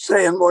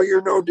 saying, well,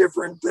 you're no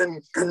different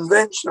than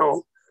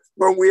conventional.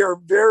 But we are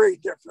very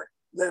different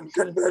than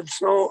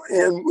conventional,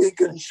 and we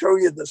can show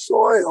you the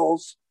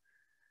soils.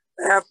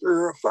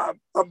 After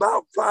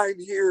about 5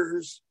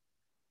 years,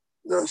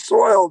 the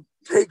soil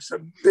takes a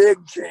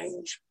big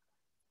change.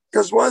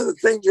 Because one of the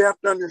things you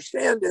have to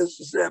understand is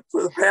that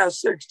for the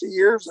past 60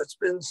 years, it's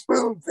been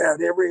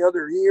spoon-fed every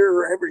other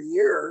year, every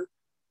year,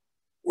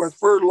 with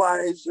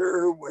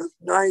fertilizer, with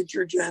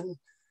nitrogen.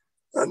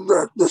 And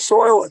the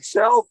soil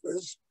itself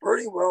is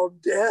pretty well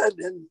dead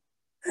and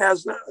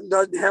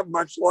doesn't have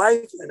much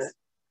life in it.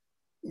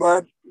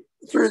 But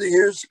through the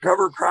years,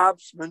 cover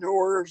crops,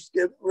 manures,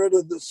 get rid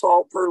of the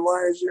salt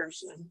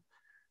fertilizers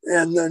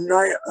and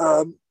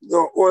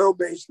the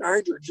oil-based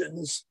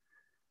nitrogens,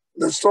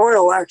 the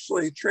soil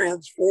actually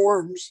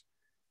transforms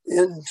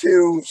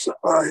into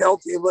a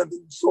healthy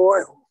living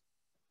soil.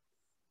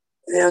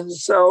 And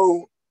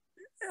so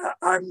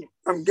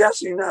I'm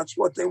guessing that's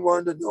what they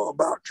wanted to know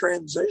about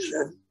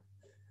transition.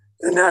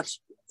 And that's,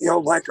 you know,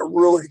 like a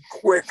really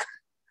quick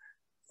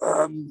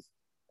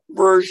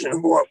version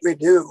of what we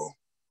do.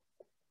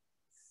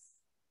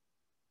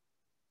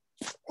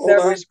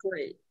 That was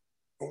great.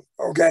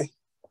 Okay.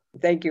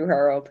 Thank you,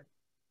 Harold.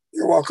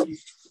 You're welcome.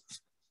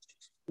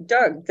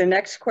 Doug, the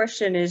next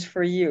question is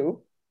for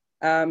you.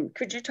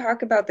 Could you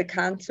talk about the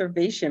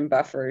conservation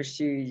buffers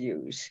you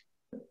use?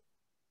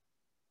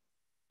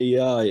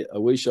 Yeah, I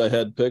wish I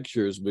had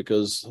pictures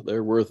because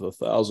they're worth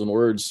 1,000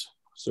 words,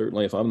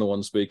 certainly if I'm the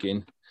one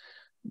speaking.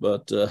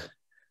 but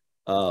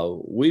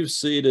we've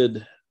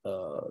seeded,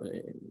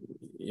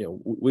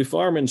 we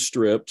farm in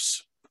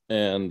strips,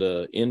 and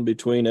in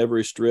between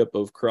every strip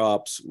of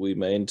crops, we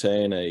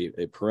maintain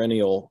a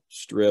perennial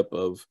strip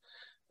of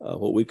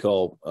what we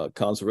call a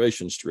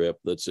conservation strip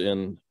that's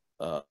in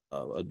a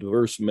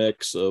diverse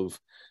mix of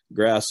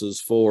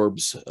grasses,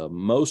 forbs,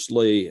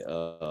 mostly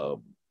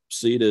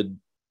seeded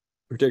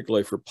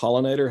particularly for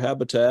pollinator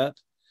habitat,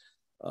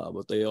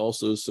 but they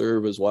also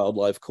serve as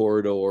wildlife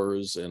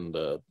corridors and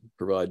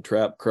provide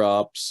trap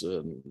crops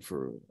and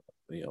for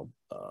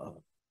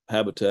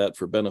habitat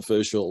for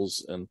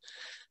beneficials. And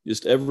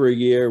just every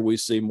year we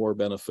see more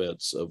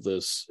benefits of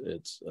this.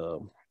 It's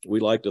we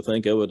like to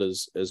think of it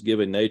as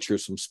giving nature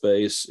some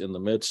space in the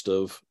midst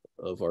of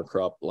our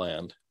crop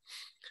land.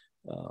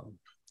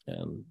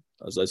 And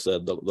as I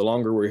said, the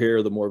longer we're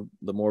here, the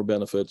more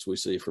benefits we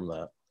see from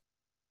that.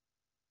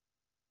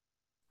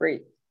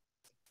 Great.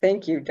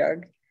 Thank you,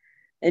 Doug.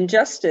 And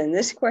Justin,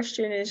 this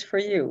question is for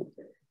you.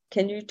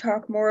 Can you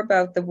talk more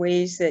about the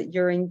ways that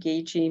you're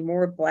engaging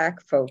more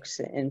Black folks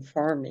in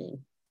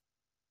farming?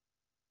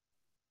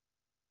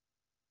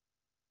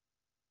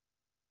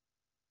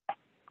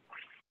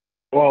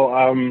 Well,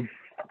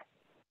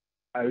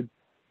 I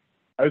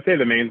would say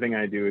the main thing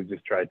I do is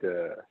just try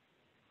to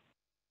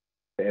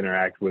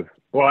interact with,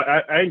 well,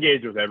 I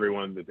engage with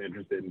everyone that's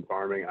interested in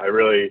farming.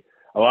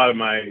 A lot of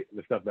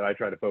the stuff that I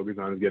try to focus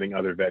on is getting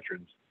other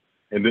veterans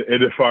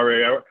into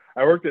farming.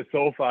 I worked at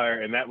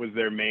Soulfire, and that was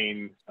their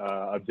main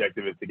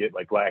objective, is to get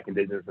like Black,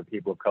 Indigenous, and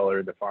people of color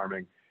into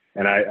farming.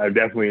 And I'm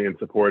definitely in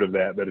support of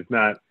that, but it is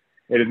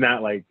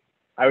not like,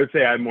 I would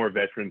say I'm more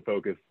veteran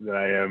focused than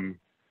I am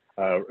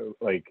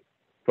like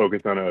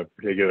focused on a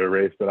particular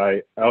race, but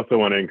I also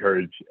want to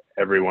encourage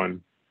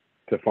everyone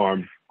to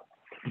farm.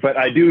 But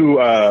I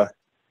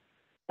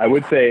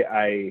would say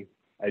I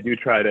do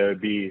try to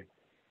be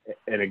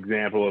an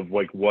example of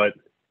like what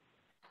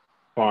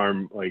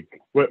farming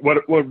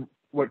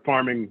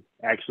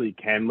actually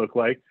can look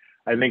like.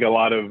 I think a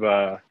lot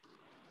of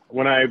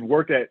when I've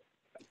worked at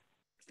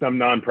some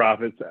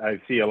nonprofits,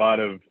 I see a lot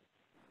of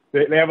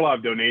they have a lot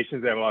of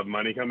donations, they have a lot of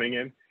money coming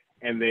in,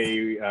 and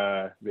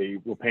they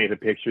will paint a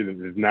picture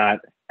that is not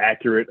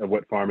accurate of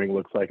what farming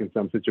looks like in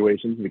some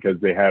situations, because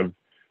they're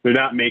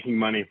not making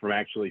money from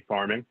actually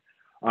farming.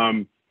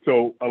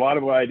 So a lot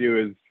of what I do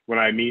is when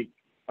I meet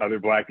other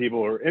Black people,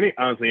 or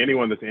honestly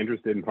anyone that's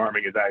interested in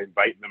farming, is I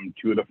invite them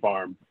to the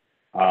farm,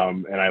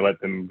 and I let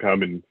them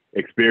come and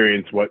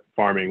experience what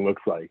farming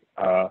looks like.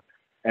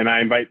 And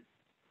I invite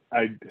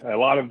a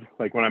lot of,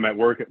 like when I'm at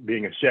work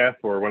being a chef,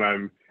 or when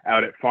I'm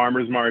out at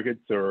farmers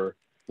markets, or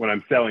when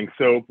I'm selling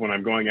soap, when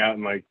I'm going out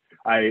and like,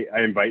 I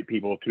invite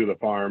people to the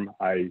farm.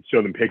 I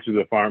show them pictures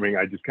of farming.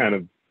 I just kind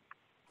of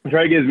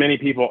try to get as many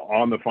people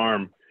on the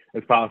farm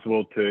as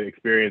possible to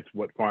experience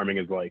what farming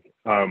is like.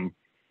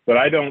 But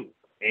I don't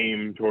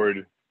aim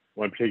toward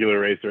one particular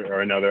race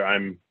or another.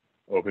 I'm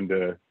open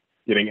to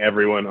getting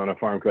everyone on a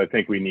farm, because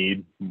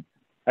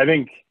I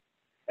think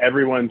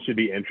everyone should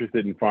be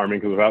interested in farming,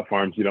 because without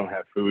farms, you don't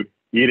have food.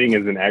 Eating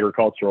is an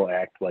agricultural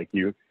act. Like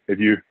if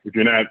you're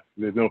not,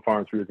 there's no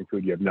farms producing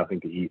food, you have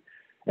nothing to eat.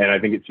 And I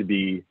think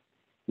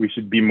we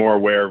should be more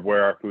aware of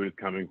where our food is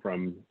coming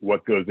from,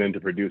 what goes into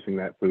producing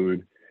that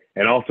food,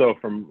 and also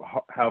from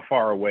how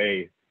far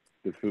away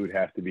the food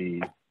has to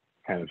be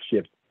kind of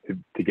shipped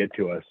to get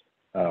to us.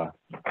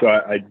 So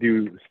I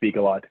do speak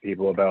a lot to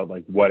people about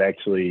like what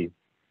actually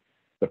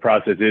the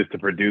process is to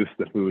produce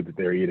the food that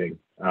they're eating,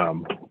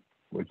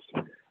 which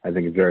I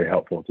think is very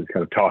helpful, just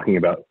kind of talking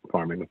about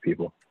farming with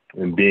people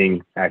and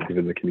being active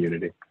in the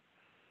community.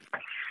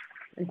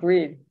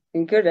 Agreed.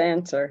 And good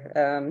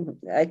answer.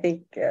 I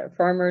think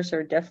farmers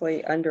are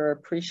definitely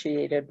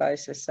underappreciated by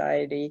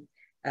society.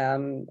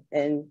 And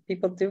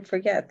people do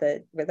forget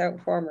that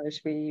without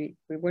farmers, we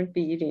wouldn't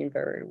be eating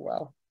very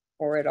well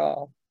or at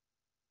all.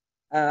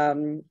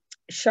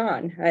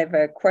 Shawn, I have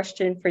a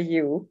question for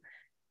you.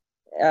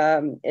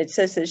 It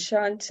says that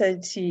Shawn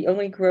says he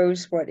only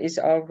grows what is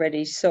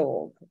already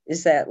sold.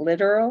 Is that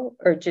literal,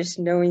 or just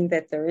knowing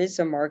that there is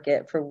a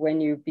market for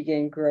when you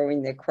begin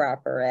growing the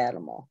crop or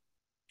animal?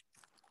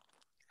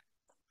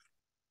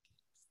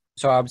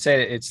 So I would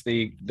say it's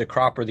the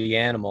crop or the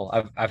animal.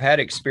 I've had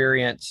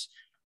experience.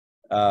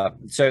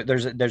 So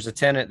there's a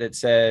tenet that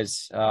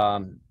says,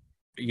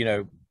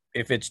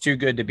 if it's too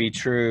good to be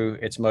true,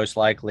 it's most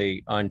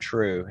likely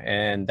untrue,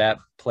 and that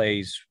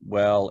plays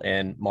well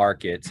in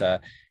markets.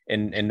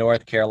 In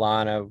North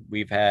Carolina,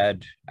 we've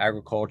had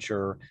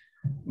agriculture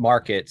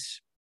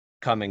markets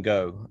come and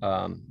go.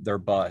 They're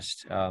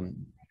bust.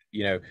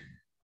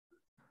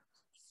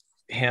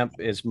 Hemp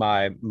is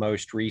my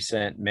most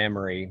recent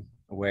memory,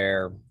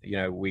 where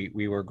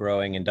we were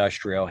growing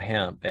industrial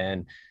hemp,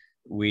 and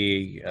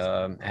we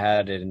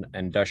had an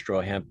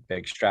industrial hemp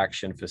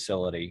extraction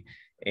facility,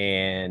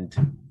 and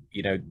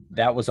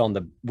that was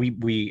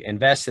we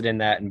invested in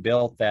that and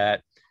built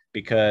that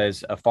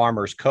because a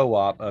farmers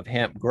co-op of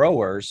hemp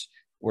growers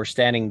were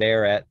standing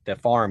there at the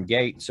farm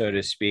gate, so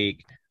to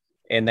speak,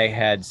 and they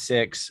had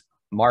 6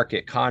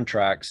 market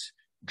contracts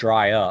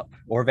dry up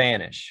or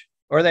vanish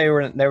or they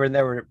were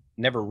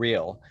never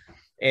real.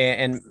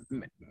 And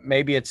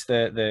maybe it's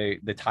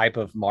the type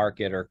of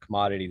market or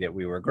commodity that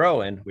we were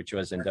growing, which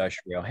was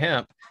industrial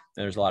hemp.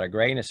 There's a lot of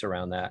grayness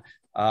around that.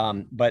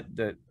 But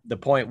the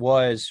point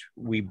was,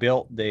 we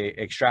built the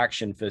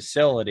extraction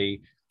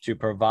facility to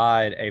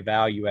provide a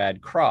value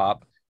add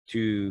crop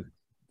to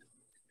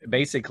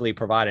basically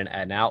provide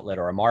an outlet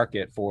or a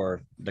market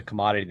for the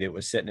commodity that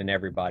was sitting in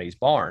everybody's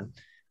barn.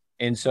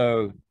 And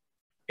so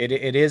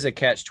it is a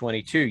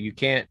catch-22.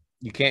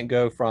 You can't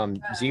go from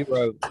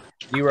zero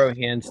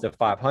hens to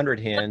 500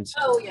 hens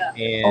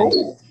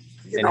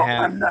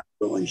I'm not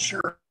really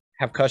sure.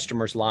 Have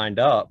customers lined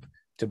up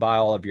to buy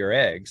all of your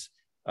eggs.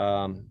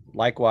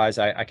 Likewise,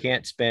 I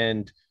can't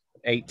spend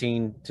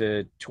 18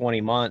 to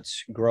 20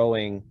 months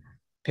growing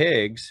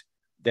pigs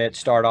that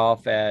start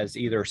off as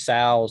either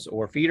sows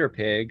or feeder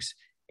pigs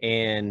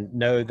and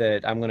know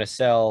that I'm going to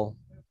sell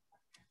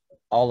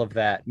all of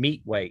that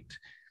meat weight.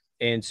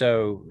 And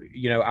so,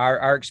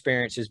 our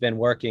experience has been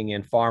working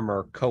in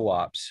farmer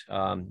co-ops.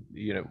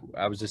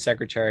 I was the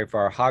secretary for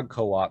our hog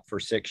co-op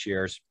for 6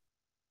 years,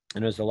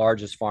 and it was the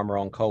largest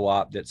farmer-owned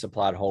co-op that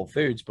supplied Whole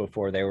Foods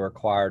before they were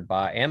acquired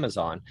by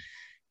Amazon.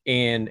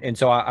 And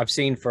so I've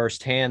seen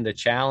firsthand the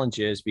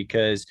challenges,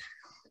 because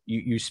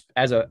you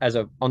as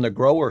a on the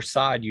grower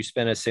side, you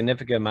spend a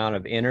significant amount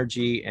of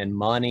energy and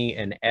money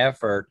and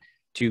effort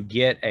to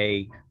get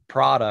a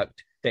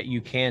product that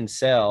you can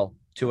sell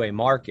to a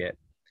market.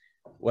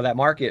 Well, that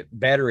market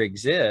better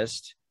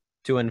exist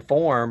to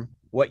inform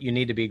what you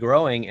need to be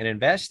growing and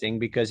investing,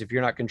 because if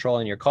you're not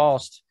controlling your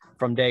costs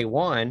from day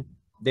one,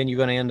 then you're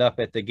going to end up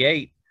at the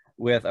gate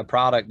with a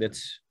product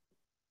that's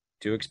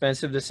too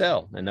expensive to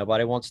sell and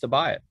nobody wants to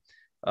buy it.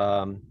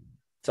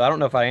 So I don't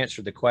know if I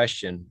answered the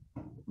question,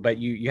 but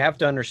you have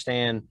to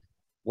understand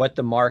what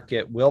the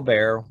market will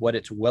bear, what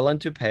it's willing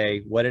to pay,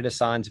 what it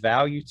assigns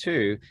value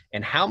to,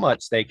 and how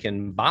much they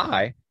can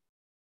buy.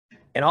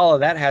 And all of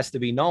that has to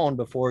be known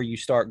before you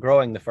start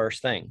growing the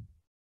first thing.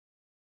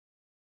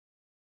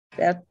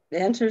 That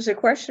answers the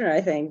question, I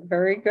think.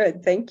 Very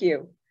good. Thank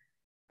you.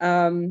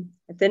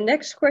 The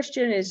next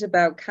question is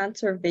about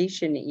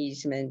conservation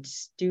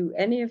easements. Do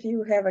any of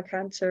you have a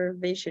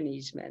conservation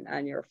easement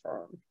on your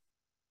farm?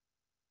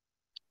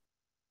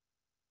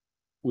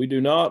 We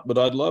do not, but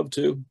I'd love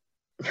to.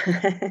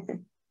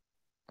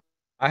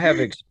 I have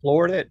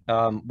explored it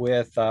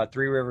with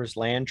Three Rivers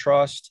Land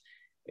Trust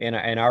in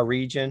our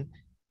region.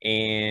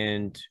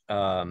 And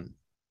I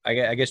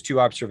guess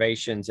two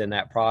observations in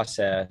that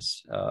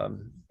process.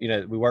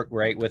 We worked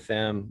great with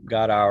them,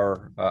 got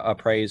our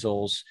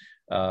appraisals.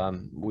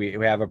 We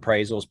have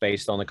appraisals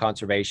based on the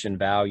conservation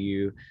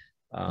value.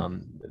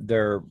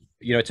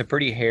 It's a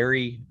pretty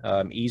hairy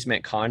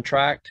easement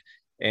contract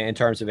in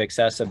terms of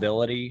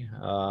accessibility,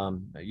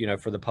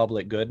 for the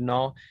public good and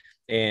all.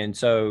 And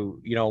so,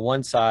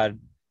 one side,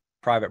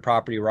 private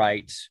property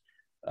rights,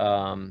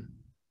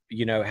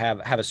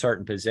 have a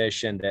certain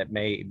position that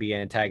may be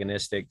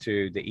antagonistic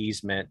to the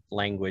easement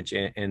language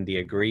in the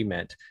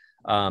agreement.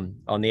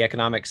 On the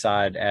economic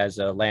side, as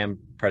a land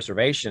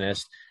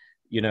preservationist,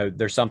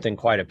 there's something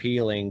quite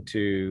appealing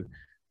to,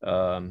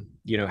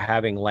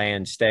 having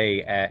land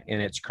stay in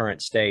its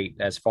current state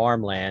as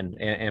farmland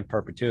in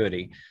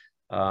perpetuity.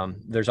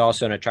 There's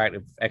also an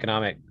attractive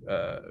economic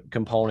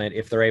component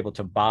if they're able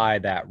to buy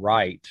that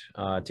right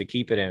to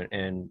keep it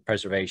in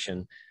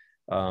preservation.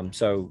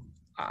 So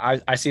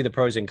I see the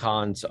pros and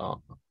cons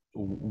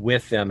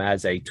with them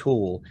as a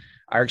tool.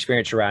 Our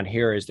experience around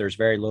here is there's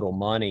very little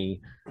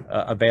money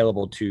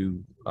available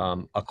to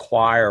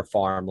acquire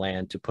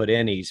farmland to put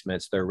in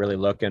easements. They're really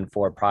looking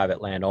for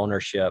private land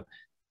ownership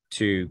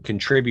to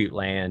contribute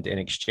land in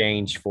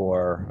exchange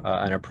for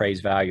an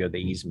appraised value of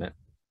the easement.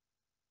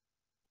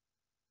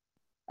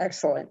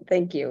 Excellent,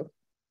 thank you.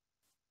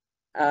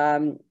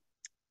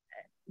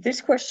 This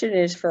question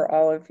is for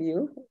all of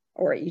you,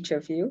 or each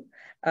of you.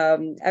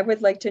 I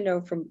would like to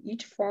know from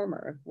each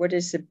farmer, what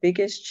is the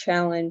biggest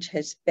challenge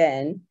has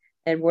been,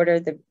 and what are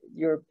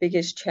your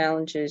biggest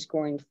challenges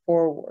going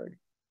forward?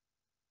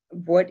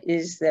 What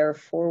is their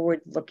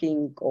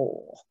forward-looking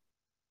goal?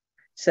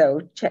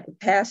 So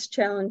past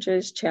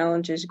challenges,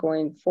 challenges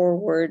going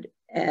forward,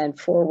 and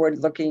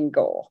forward-looking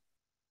goal.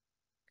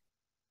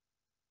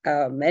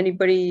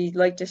 Anybody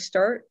like to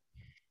start?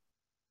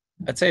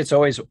 I'd say it's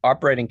always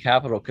operating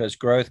capital, because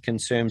growth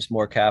consumes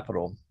more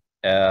capital.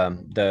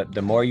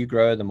 The more you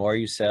grow, the more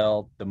you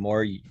sell, the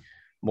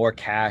more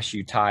cash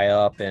you tie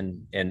up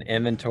in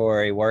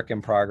inventory, work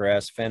in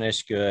progress,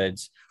 finished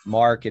goods,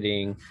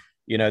 marketing.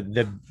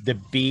 The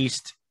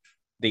beast,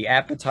 the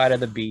appetite of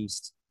the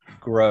beast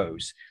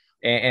grows.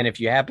 And if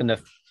you happen to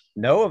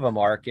know of a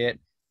market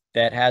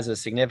that has a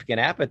significant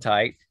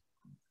appetite,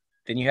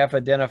 then you have to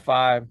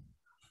identify,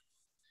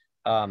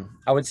 I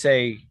would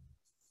say,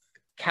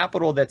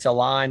 capital that's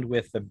aligned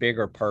with the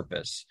bigger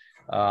purpose.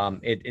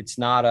 It's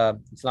not a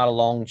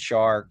long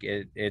shark.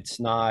 It's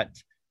not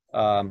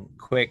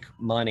quick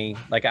money.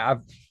 Like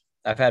I've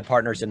had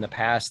partners in the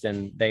past,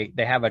 and they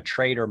have a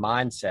trader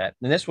mindset.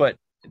 And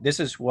this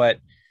is what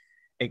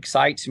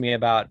excites me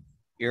about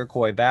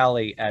Iroquois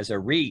Valley as a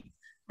REIT.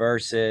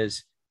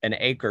 versus an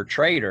acre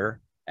trader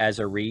as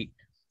a REIT,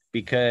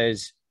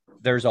 because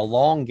there's a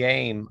long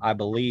game, I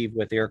believe,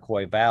 with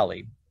Iroquois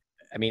Valley.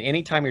 I mean,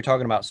 anytime you're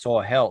talking about soil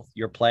health,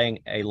 you're playing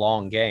a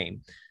long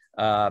game.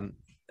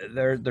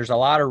 There's a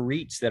lot of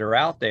REITs that are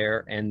out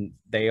there, and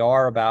they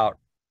are about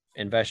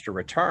investor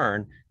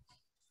return,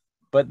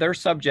 but they're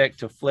subject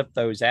to flip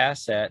those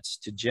assets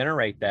to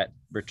generate that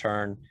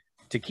return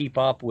to keep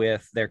up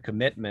with their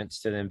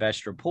commitments to the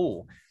investor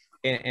pool.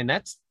 And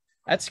that's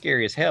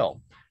scary as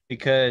hell,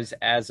 because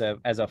as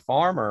a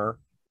farmer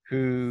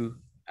who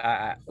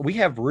we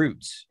have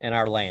roots in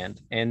our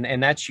land,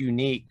 and that's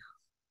unique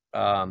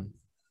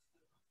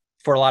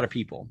for a lot of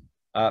people.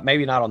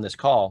 Maybe not on this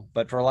call,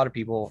 but for a lot of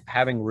people,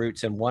 having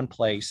roots in one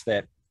place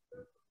that,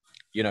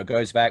 you know,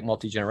 goes back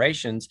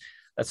multi-generations,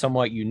 that's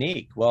somewhat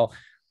unique. Well,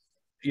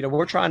 you know,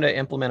 we're trying to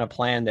implement a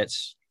plan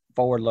that's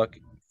forward look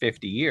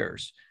 50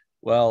 years.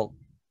 Well,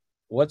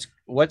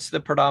 what's the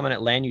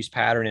predominant land use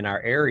pattern in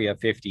our area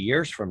 50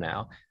 years from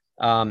now?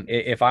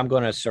 If I'm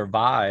going to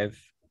survive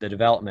the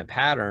development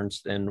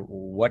patterns, then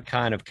what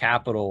kind of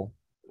capital,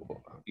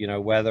 you know,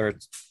 whether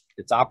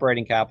it's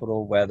operating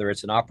capital, whether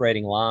it's an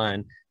operating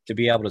line, to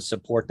be able to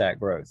support that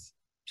growth.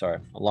 Sorry,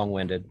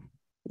 long-winded.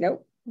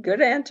 Nope, good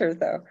answer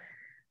though.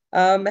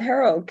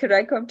 Harold, could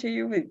I come to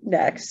you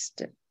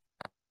next?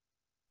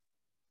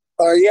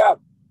 Yeah.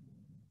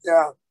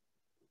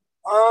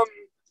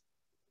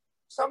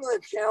 Some of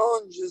the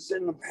challenges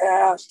in the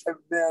past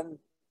have been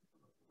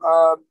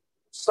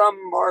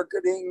some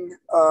marketing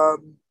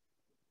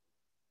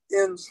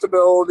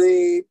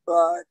instability,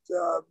 but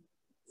you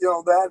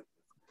know, that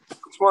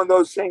it's one of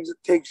those things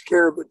that takes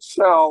care of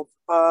itself.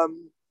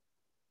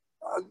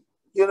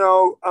 You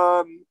know,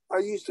 I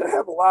used to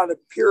have a lot of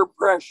peer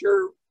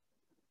pressure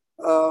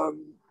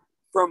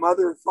from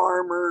other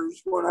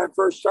farmers when I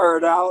first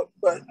started out,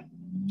 but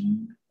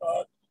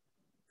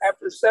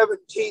after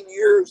 17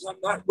 years, I'm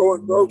not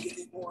going broke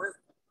anymore.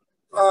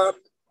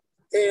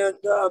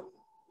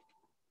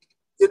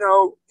 You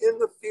know, in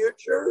the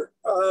future,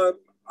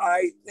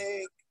 I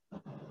think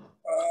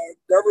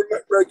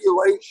government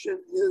regulation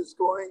is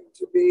going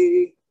to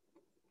be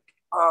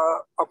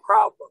a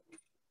problem.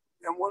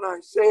 And when I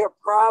say a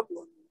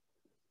problem,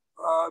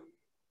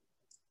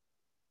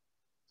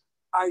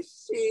 I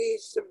see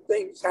some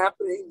things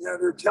happening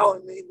that are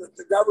telling me that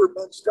the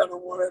government's going to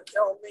want to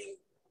tell me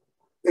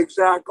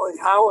exactly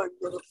how I'm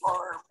going to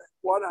farm and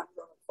what I'm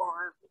going to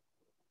farm.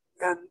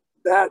 And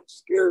that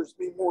scares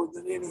me more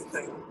than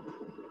anything.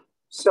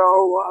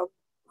 So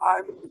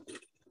I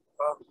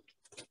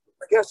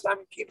guess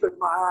I'm keeping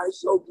my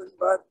eyes open,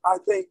 but I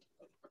think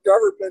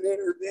government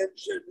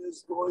intervention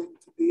is going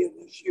to be an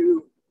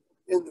issue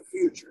in the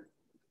future.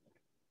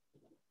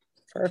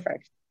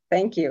 Perfect.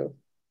 Thank you.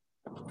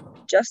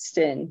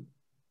 Justin.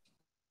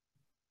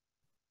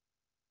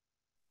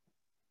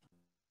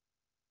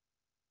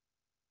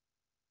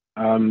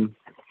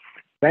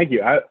 Thank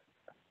you.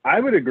 I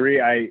would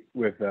agree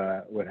with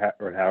what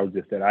Howard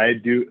just said. I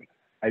do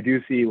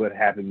see what's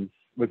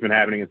been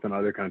happening in some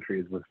other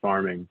countries with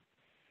farming,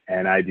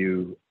 and I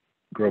do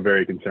grow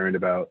very concerned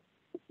about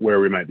where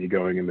we might be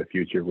going in the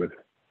future with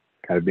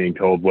kind of being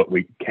told what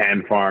we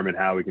can farm and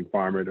how we can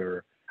farm it,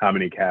 or how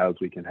many cows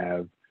we can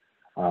have.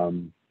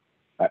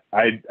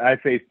 I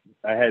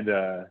had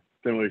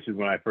similar issues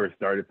when I first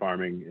started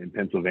farming in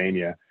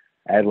Pennsylvania.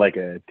 I had like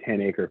a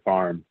 10-acre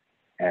farm,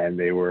 and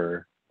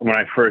when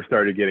I first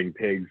started getting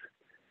pigs,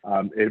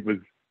 it was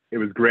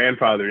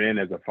grandfathered in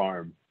as a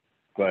farm,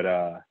 but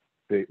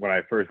when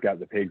I first got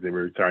the pigs, they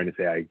were starting to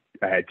say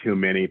I had too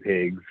many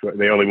pigs.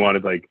 They only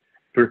wanted like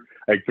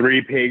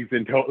 3 pigs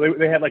in total.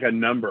 They had like a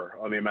number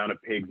on the amount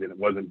of pigs, and it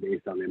wasn't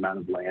based on the amount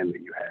of land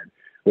that you had,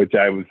 which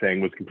I was saying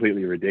was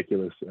completely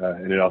ridiculous.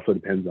 And it also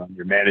depends on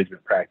your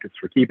management practice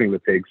for keeping the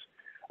pigs.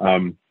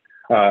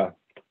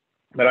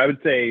 But I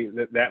would say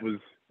that was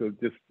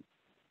just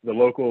the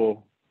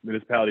local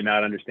municipality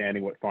not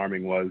understanding what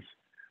farming was.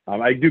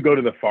 I do go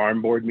to the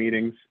farm board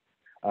meetings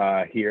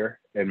here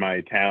in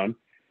my town,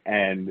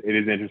 and it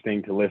is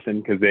interesting to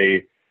listen, because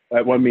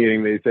at one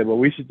meeting they said, well,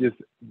 we should just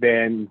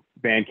ban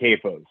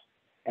CAFOs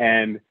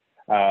and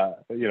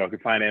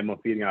confined animal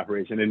feeding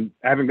operation. And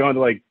I haven't gone to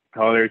like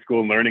culinary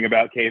school and learning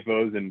about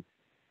CAFOs. And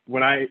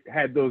when I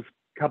had those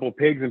couple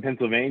pigs in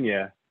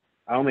Pennsylvania,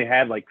 I only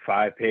had like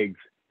 5 pigs,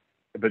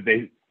 but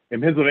in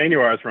Pennsylvania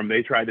where I was from,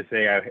 they tried to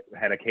say I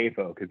had a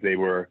CAFO because I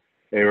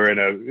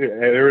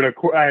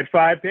had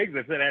 5 pigs.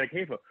 I said I had a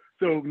CAFO.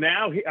 So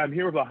now I'm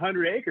here with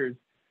 100 acres,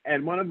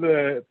 and one of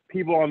the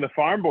people on the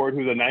farm board,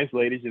 who's a nice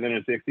lady, she's in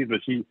her 60s,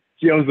 but she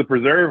owns the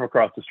preserve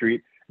across the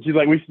street. She's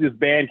like, we should just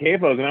ban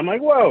CAFOs. And I'm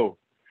like, whoa,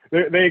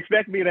 they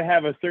expect me to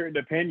have a certain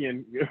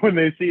opinion when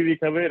they see me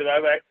come in. And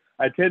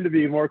I tend to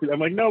be more, I'm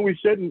like, no, we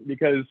shouldn't,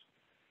 because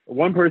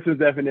one person's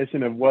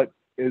definition of what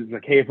is a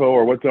CAFO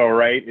or what's all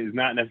right is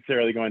not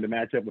necessarily going to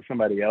match up with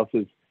somebody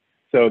else's.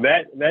 So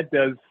that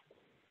does,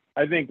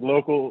 I think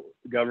local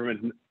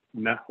governments,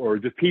 or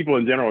just people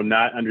in general,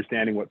 not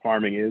understanding what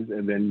farming is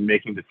and then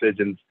making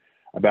decisions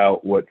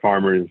about what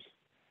farmers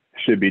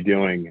should be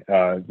doing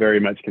very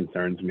much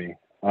concerns me.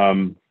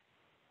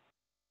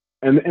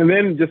 And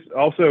then just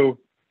also,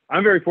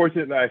 I'm very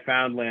fortunate that I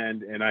found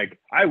land, and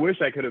I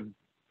wish I could have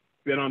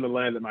been on the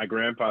land that my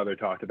grandfather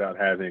talked about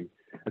having,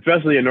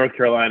 especially in North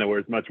Carolina, where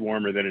it's much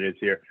warmer than it is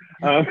here.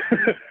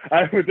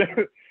 I would,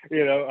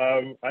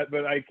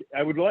 but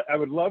I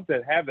would love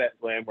to have that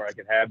land where I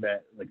could have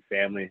that like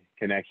family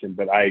connection,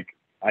 but I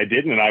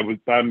didn't, and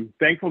I'm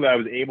thankful that I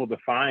was able to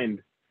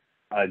find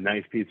a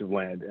nice piece of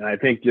land. And I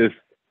think just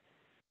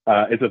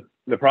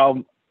the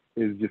problem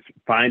is just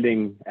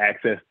finding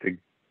access to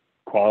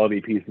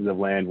quality pieces of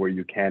land where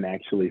you can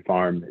actually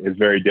farm is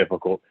very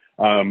difficult.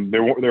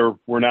 There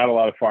were not a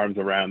lot of farms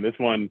around. This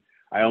one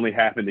I only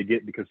happened to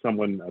get because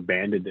someone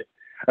abandoned it.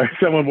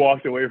 Someone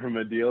walked away from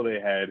a deal they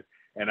had,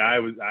 and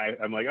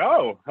I'm like,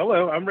 oh,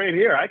 hello, I'm right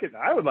here.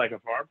 I would like a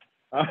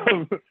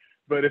farm.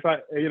 But if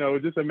it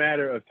was just a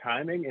matter of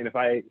timing, and if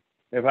I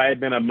had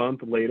been a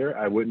month later,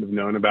 I wouldn't have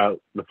known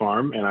about the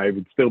farm, and I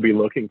would still be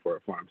looking for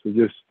a farm. So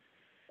just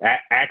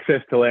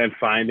access to land,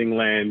 finding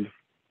land.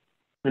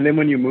 And then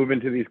when you move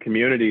into these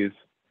communities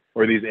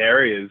or these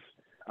areas,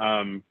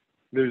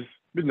 there's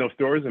no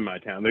stores in my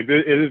town. Like,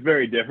 it is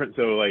very different.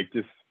 So like,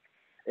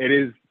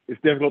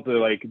 it's difficult to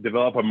like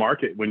develop a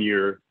market when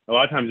a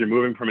lot of times you're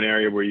moving from an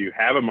area where you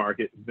have a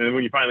market. Then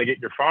when you finally get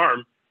your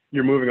farm,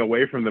 you're moving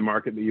away from the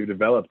market that you've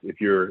developed if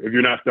you're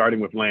not starting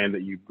with land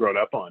that you've grown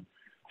up on.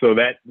 So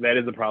that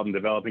is a problem,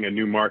 developing a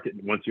new market.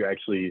 Once you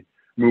actually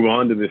move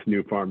on to this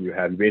new farm you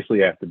have, you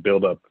basically have to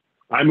build up.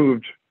 I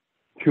moved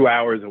 2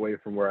 hours away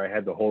from where I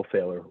had the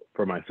wholesaler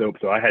for my soap,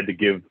 so I had to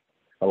give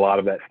a lot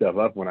of that stuff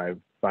up when I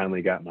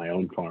finally got my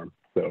own farm.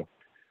 So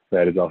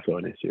that is also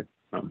an issue.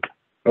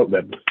 Hope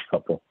that was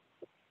helpful.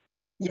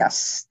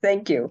 Yes,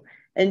 thank you.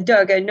 And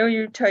Doug, I know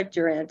you typed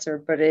your answer,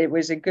 but it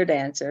was a good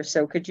answer.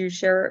 So could you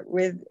share it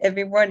with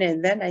everyone?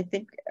 And then I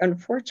think,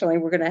 unfortunately,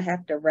 we're going to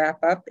have to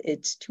wrap up.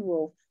 It's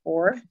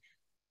 2:04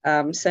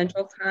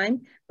 Central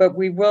Time, but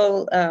we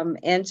will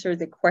answer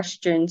the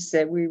questions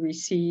that we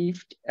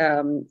received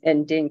and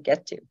didn't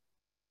get to.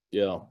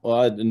 Yeah,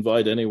 well, I'd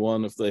invite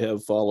anyone, if they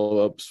have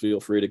follow-ups,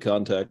 feel free to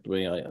contact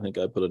me. I think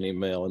I put an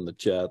email in the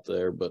chat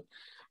there, but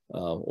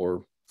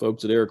or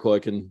folks at Iroquois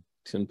can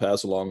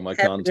pass along my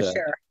contact.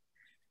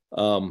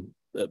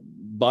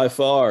 By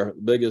far,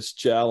 the biggest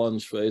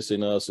challenge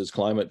facing us is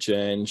climate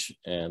change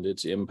and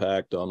its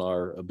impact on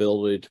our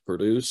ability to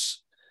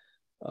produce.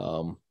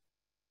 2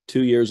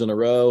 years in a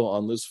row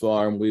on this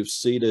farm, we've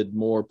seeded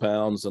more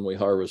pounds than we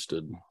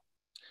harvested.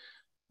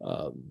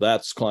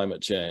 That's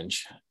climate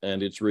change,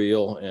 and it's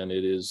real, and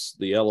it is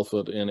the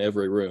elephant in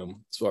every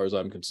room, as far as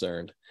I'm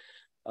concerned.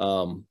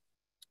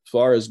 As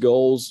far as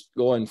goals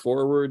going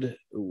forward,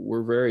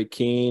 we're very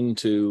keen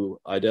to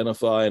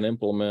identify and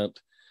implement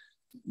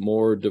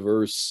more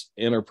diverse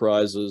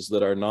enterprises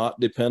that are not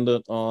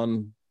dependent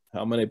on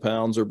how many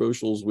pounds or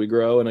bushels we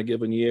grow in a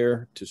given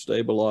year to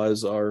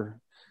stabilize our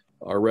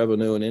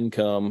revenue and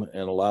income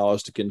and allow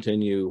us to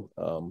continue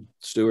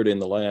stewarding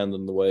the land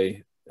in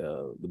the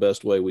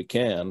best way we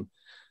can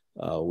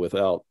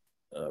without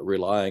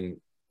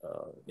relying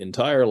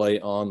entirely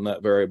on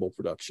that variable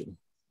production.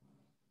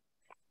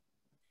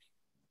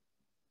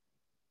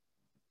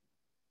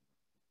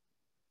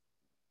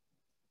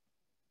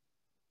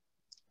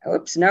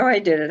 Oops, no, I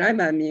didn't.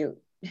 I'm on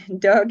mute.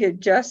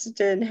 Doug,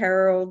 Justin,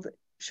 Harold,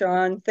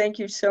 Shawn, thank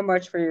you so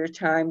much for your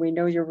time. We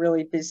know you're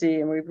really busy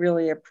and we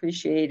really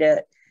appreciate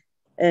it.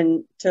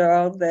 And to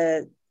all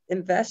the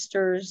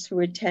investors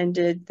who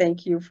attended,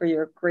 thank you for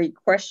your great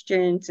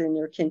questions and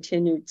your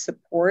continued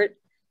support.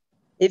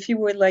 If you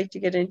would like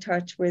to get in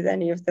touch with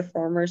any of the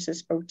farmers who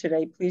spoke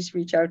today, please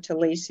reach out to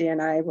Lacey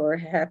and I. We're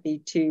happy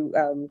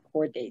to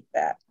coordinate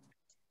that.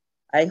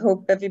 I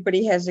hope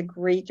everybody has a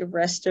great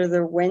rest of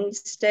their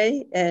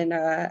Wednesday, and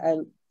I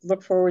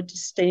look forward to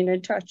staying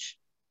in touch.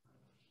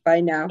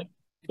 Bye now.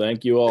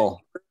 Thank you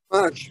all.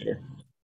 Thank you very much.